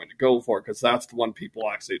people are going to go for because that's the one people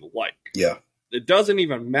actually like. Yeah. It doesn't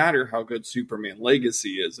even matter how good Superman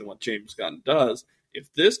Legacy is and what James Gunn does.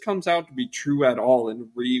 If this comes out to be true at all and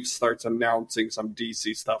Reeves starts announcing some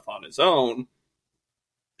DC stuff on his own,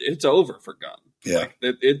 it's over for Gunn. Yeah.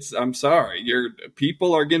 I'm sorry.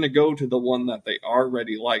 People are going to go to the one that they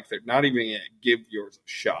already like. They're not even going to give yours a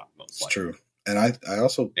shot. It's true. And I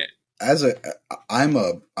also, I'm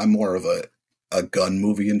more of a Gunn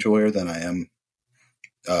movie enjoyer than I am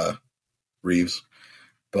Reeves.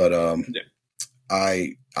 But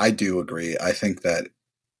I do agree. I think that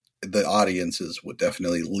the audiences would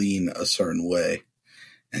definitely lean a certain way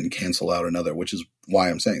and cancel out another, which is why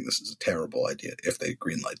I'm saying this is a terrible idea if they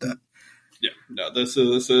greenlight that. Yeah, no, this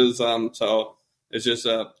is so it's just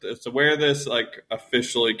it's where this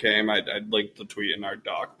officially came. I'd link the tweet in our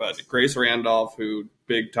doc, but Grace Randolph, who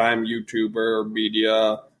big time YouTuber,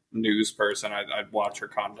 media news person, I'd watch her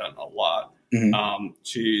content a lot. Mm-hmm.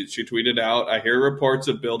 She tweeted out, "I hear reports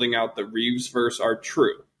of building out the Reeves verse are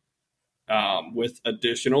true, with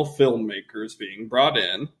additional filmmakers being brought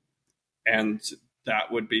in, and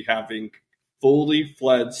that would be having fully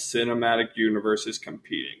fledged cinematic universes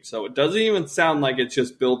competing." So it doesn't even sound like it's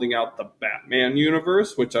just building out the Batman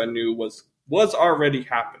universe, which I knew was already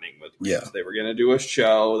happening with Reeves. Yeah. They were going to do a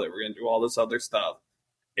show. They were going to do all this other stuff.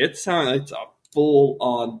 It sounds like it's a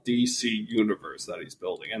full-on DC universe that he's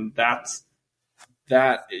building, and that,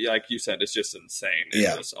 like you said, is just insane.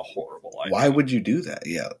 It's just a horrible idea. Why would you do that?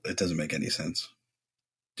 Yeah, it doesn't make any sense.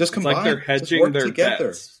 Just combine. It's like they're hedging their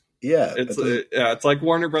bets. Yeah, it's like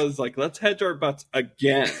Warner Brothers, let's hedge our bets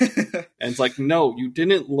again. And it's like, no, you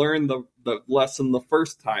didn't learn the lesson the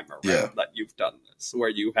first time around that you've done this, where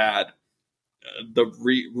you had the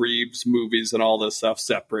Reeves movies and all this stuff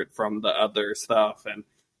separate from the other stuff, and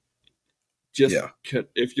just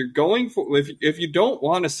if you're going for if you don't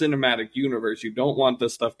want a cinematic universe, you don't want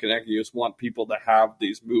this stuff connected, you just want people to have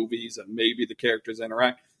these movies and maybe the characters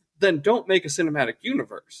interact, then don't make a cinematic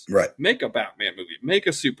universe. Right. Make a Batman movie, make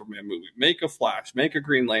a Superman movie, make a Flash, make a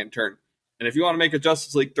Green Lantern. And if you want to make a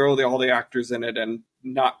Justice League, throw all the actors in it and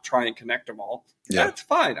not try and connect them all. Yeah. That's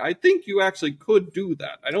fine. I think you actually could do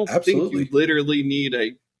that. I don't think you literally need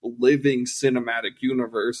a living cinematic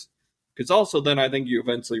universe. Because also then I think you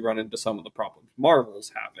eventually run into some of the problems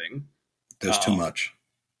Marvel's having. There's too much.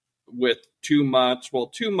 With too much,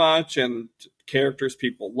 and characters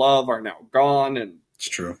people love are now gone and it's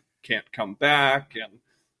true. Can't come back, and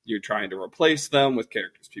you're trying to replace them with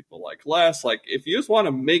characters people like less. Like, if you just want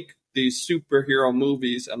to make these superhero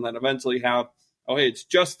movies and then eventually have, oh, hey, it's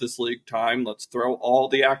Justice League time, let's throw all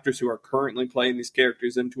the actors who are currently playing these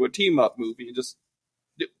characters into a team-up movie, and just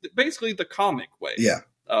basically the comic way. Yeah.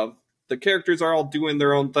 Of the characters are all doing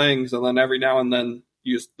their own things, and then every now and then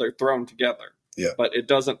they're thrown together. Yeah. But it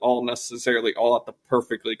doesn't all necessarily all have to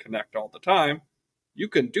perfectly connect all the time. You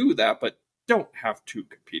can do that, but don't have two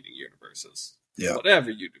competing universes. Yeah. Whatever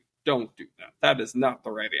you do, don't do that. That is not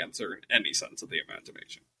the right answer in any sense of the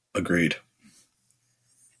imagination. Agreed.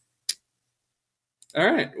 All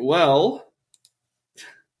right. Well,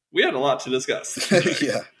 we had a lot to discuss.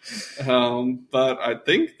 Yeah. But I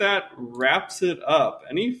think that wraps it up.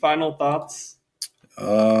 Any final thoughts?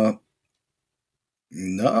 No,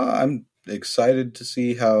 I'm excited to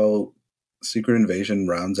see how Secret Invasion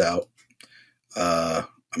rounds out.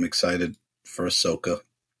 I'm excited for Ahsoka.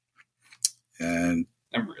 And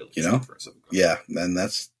I'm really excited for Ahsoka. Yeah, and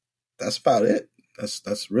that's about it.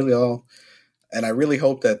 That's really all. And I really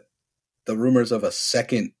hope that the rumors of a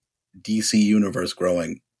second DC universe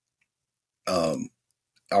growing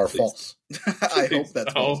are false. I hope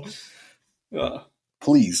that's false.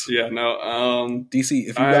 Please. Yeah, no. DC, if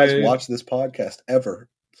you guys watch this podcast ever,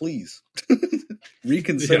 please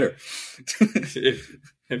reconsider. Yeah.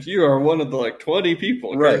 if you are one of the 20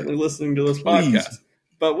 people currently listening to this podcast.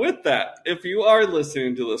 But with that, if you are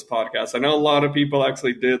listening to this podcast, I know a lot of people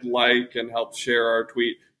actually did like and help share our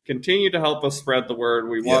tweet. Continue to help us spread the word.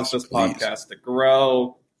 We want this podcast to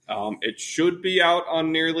grow. It should be out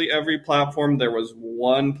on nearly every platform. There was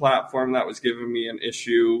one platform that was giving me an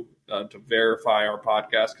issue to verify our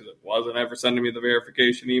podcast because it wasn't ever sending me the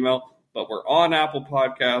verification email. But we're on Apple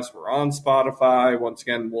Podcasts. We're on Spotify. Once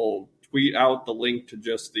again, we'll tweet out the link to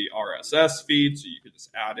just the RSS feed so you can just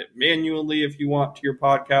add it manually if you want to your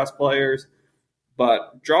podcast players.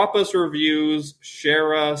 But drop us reviews,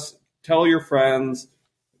 share us, tell your friends.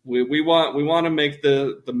 We want to make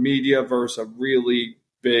the Mediaverse a really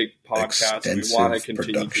big podcast. We want to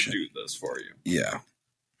continue to do this for you. Yeah.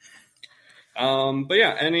 But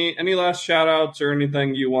yeah, any last shout outs or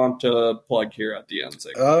anything you want to plug here at the end?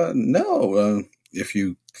 No. If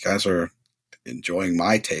you guys are enjoying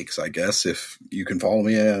my takes, I guess, if you can follow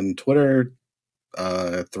me on Twitter,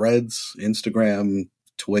 Threads, Instagram,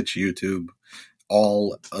 Twitch, YouTube,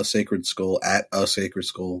 all A Sacred Skull, at A Sacred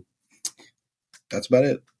Skull. That's about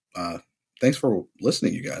it. Thanks for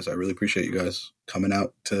listening, you guys. I really appreciate you guys coming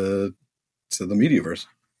out to the Mediaverse.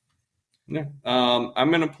 Yeah. I'm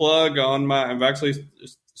going to plug on I've actually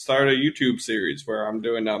started a YouTube series where I'm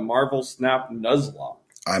doing a Marvel Snap Nuzlocke.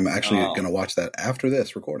 I'm actually going to watch that after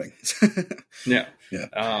this recording. Yeah.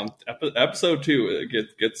 Episode 2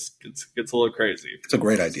 it gets a little crazy. It's a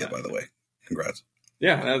great idea, by the way. Congrats.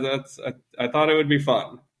 Yeah, I thought it would be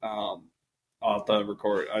fun. I'll have to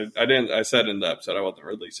record. I said in the episode I wasn't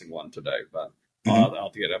releasing one today, but I'll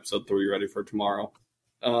have to get episode 3 ready for tomorrow.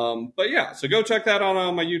 But yeah, so go check that out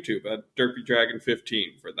on my YouTube at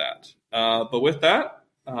DerpyDragon15 for that. But with that,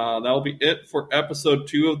 that'll be it for episode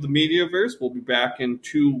 2 of the Mediaverse. We'll be back in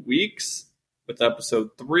 2 weeks with episode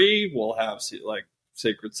 3. We'll have, like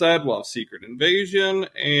Sacred said, we'll have Secret Invasion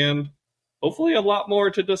and hopefully a lot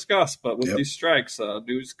more to discuss. But with these strikes,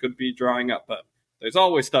 news could be drying up. But there's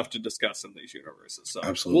always stuff to discuss in these universes. So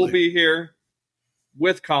Absolutely. We'll be here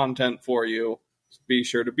with content for you. So be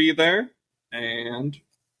sure to be there. And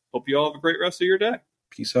hope you all have a great rest of your day.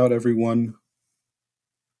 Peace out, everyone.